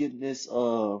me. keep getting this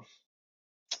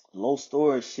low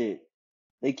storage shit.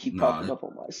 They keep popping Nah, up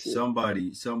on my shit.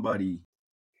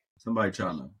 somebody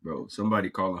trying to, bro. Somebody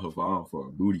calling her phone for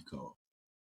a booty call.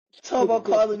 Talk about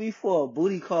calling me for a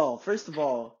booty call. First of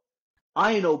all,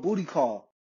 I ain't no booty call.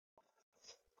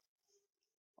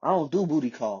 I don't do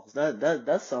booty calls.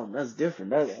 That's something that's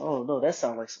different. I don't know. That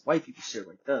sounds like some white people shit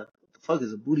like that. What the fuck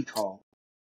is a booty call?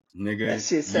 Nigga, That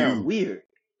shit sound weird.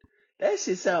 That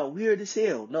shit sound weird as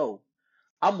hell. No,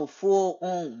 I'm a full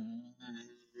on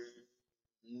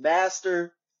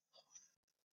master.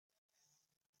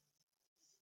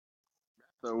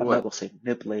 So I'm not what? gonna say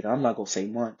manipulator. I'm not gonna say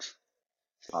much.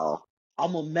 Oh.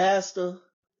 I'm a master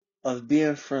of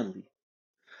being friendly.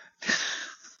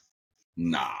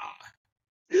 Nah.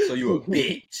 So you a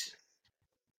bitch.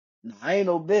 No, I ain't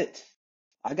no bitch.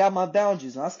 I got my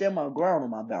boundaries and I stand my ground on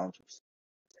my boundaries.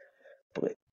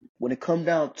 But when it come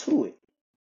down to it,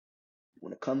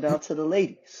 when it come down to the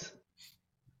ladies,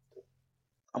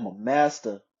 I'm a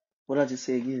master. What did I just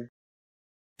say again?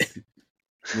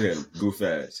 Look at him, goof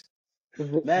ass.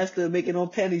 Master of making them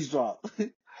panties drop.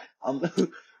 I'm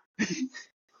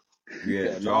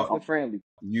Yeah, drop. Master friendly.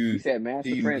 You said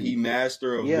master He friendly.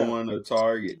 master of yeah. going to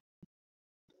Target.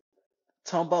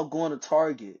 Talking about going to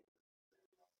Target.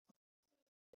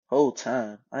 Whole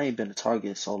time. I ain't been to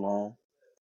Target so long.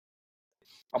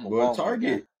 I'm a But Walmart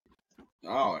guy. Target.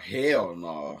 Oh hell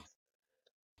no.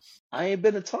 I ain't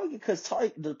been to Target because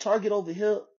the Target over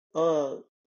here,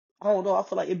 I don't know. I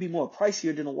feel like it'd be more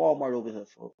pricier than a Walmart over here,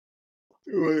 folks.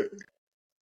 What?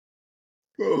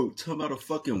 Bro, talking about a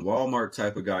fucking Walmart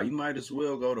type of guy. You might as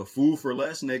well go to Food for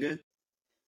Less, nigga.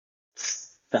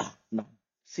 Nah.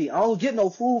 See, I don't get no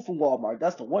food from Walmart.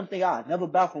 That's the one thing I never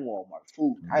buy from Walmart.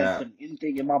 Food. I ain't That putting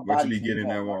anything in my what you body be from getting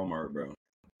at Walmart. Walmart, bro?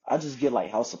 I just get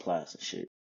like house supplies and shit.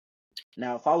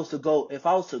 Now, if I was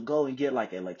to go and get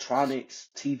like electronics,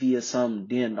 TV or something,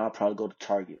 then I'll probably go to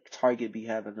Target. Target be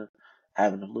having the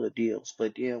little deals,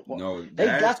 but then No, they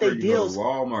that's got where their you go to deals.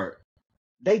 Walmart.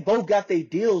 They both got their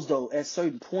deals though at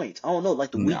certain points. I don't know,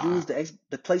 like the Wii Nah, U's,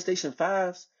 the PlayStation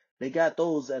 5s, they got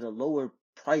those at a lower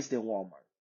price than Walmart.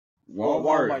 Or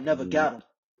Walmart. Walmart never got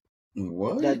them.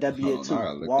 What? That be it Hold on, I too.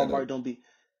 gotta look that up.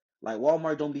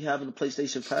 Walmart don't be having the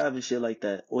PlayStation 5 and shit like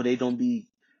that. Or they don't be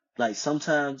like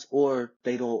sometimes, or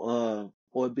they don't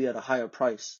or be at a higher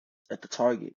price at the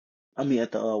Target. I mean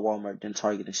at the Walmart than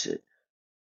Target and shit.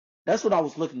 That's what I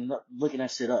was looking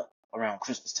that shit up around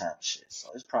Christmas time and shit. So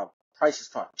it's probably prices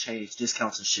probably changed,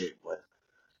 discounts and shit, but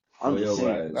I'm Boy, just your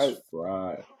saying, ass right?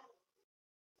 fried.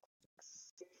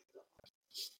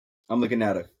 I'm looking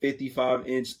at a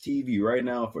 55-inch TV right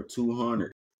now for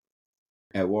 $200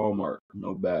 at Walmart.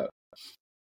 No bad.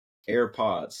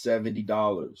 AirPods, $70.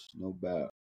 No bad.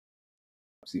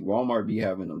 See, Walmart be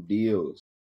having them deals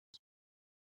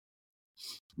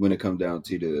when it comes down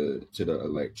to the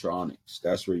electronics.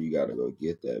 That's where you gotta go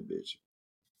get that bitch.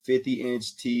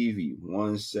 50-inch TV,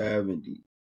 $170.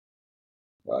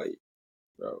 Like,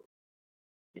 bro.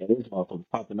 Yeah, this motherfucker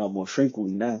popping up more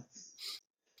frequently now.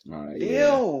 Yeah.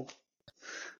 Damn.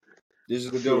 This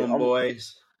is the good Shit, one,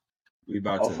 boys. We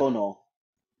about to. phone on.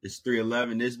 It's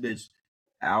 3:11. This bitch,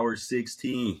 hour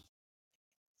 16.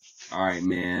 All right,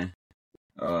 man.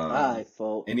 Alright,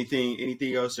 folks.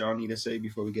 Anything else y'all need to say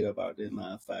before we get up out there?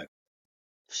 Matter of fact,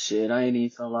 Shit, I ain't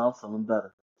even feeling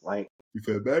better. Like, you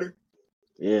feel better?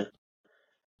 yeah,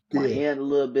 my Good. hand a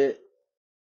little bit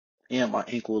and my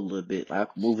ankle a little bit. Like, I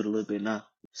can move it a little bit now.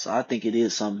 So I think it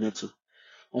is something mental.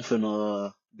 I'm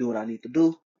finna do what I need to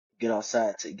do. Get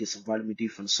outside to get some vitamin D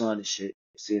from the sun and shit.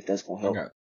 See if that's gonna I help.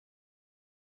 got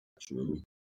true.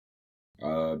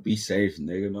 Be safe,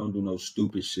 nigga. Don't do no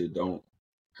stupid shit. Don't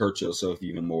hurt yourself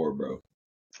even more, bro.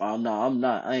 I'm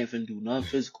not. I ain't finna do nothing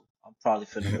physical. I'm probably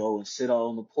finna go and sit out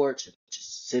on the porch and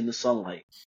just sit in the sunlight,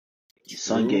 get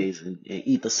sun True. gaze and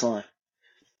eat the sun.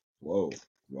 Whoa.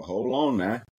 Well, hold on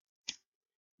now.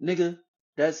 Nigga,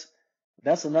 that's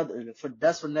that's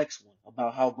for next one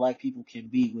about how black people can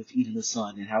be with eating the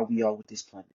sun and how we are with this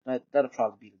planet. That'll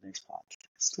probably be the next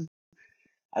podcast.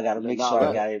 I gotta make Nah, sure I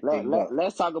Bet. got everything up.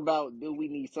 let's talk about, do we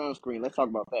need sunscreen? Let's talk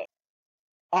about that.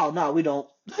 Oh no, we don't.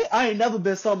 I ain't never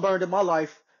been sunburned in my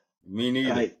life. Me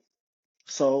neither. Like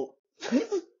so,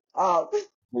 uh,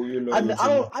 Pull your nose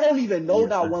I don't even know yeah.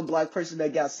 not one black person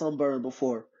that got sunburned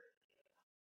before.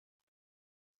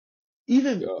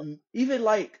 Yeah. Even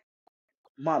like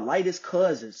my lightest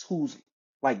cousins who's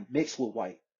like mixed with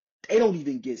white, they don't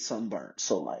even get sunburned.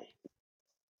 So like,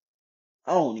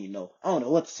 I don't even know. I don't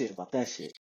know what to say about that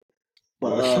shit.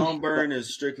 Well, But sunburn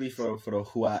is strictly for the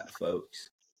white folks.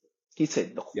 he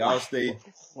said the Y'all stay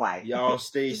white. y'all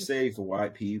stay safe,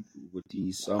 white people, with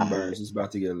these sunburns. It's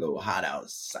about to get a little hot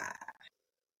outside.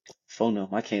 Phone them.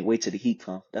 I can't wait till the heat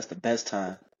comes. That's the best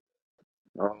time.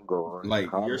 I'm going.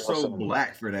 Like, I'll you're be so outside.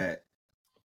 black for that.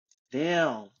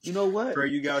 Damn. You know what? Trey,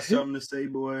 you got something to say,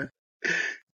 boy?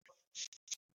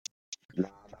 Nah,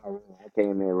 not really. I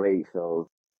came in late, so,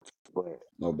 but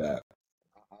No bad.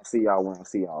 I'll see y'all when I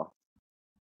see y'all.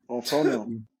 On phone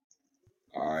them.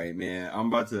 All right, man. I'm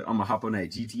gonna hop on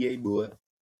that GTA, boy.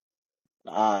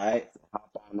 All right. Hop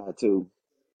on that too.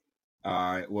 All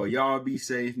right. Well, y'all be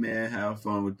safe, man. Have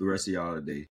fun with the rest of y'all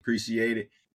today. Appreciate it.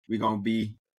 We're gonna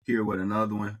be here with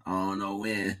another one. I don't know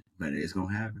when, but it's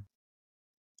gonna happen.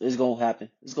 It's gonna happen.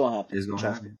 It's gonna happen. It's gonna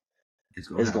Trust me. happen. It's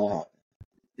gonna It's gonna happen. happen.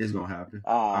 It's gonna happen.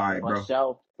 All All right, right. For bro.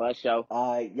 sure. For sure.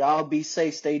 All right. Y'all be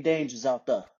safe. Stay dangerous out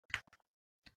there.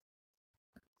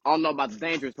 I don't know about the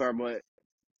dangerous part, but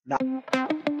Nah.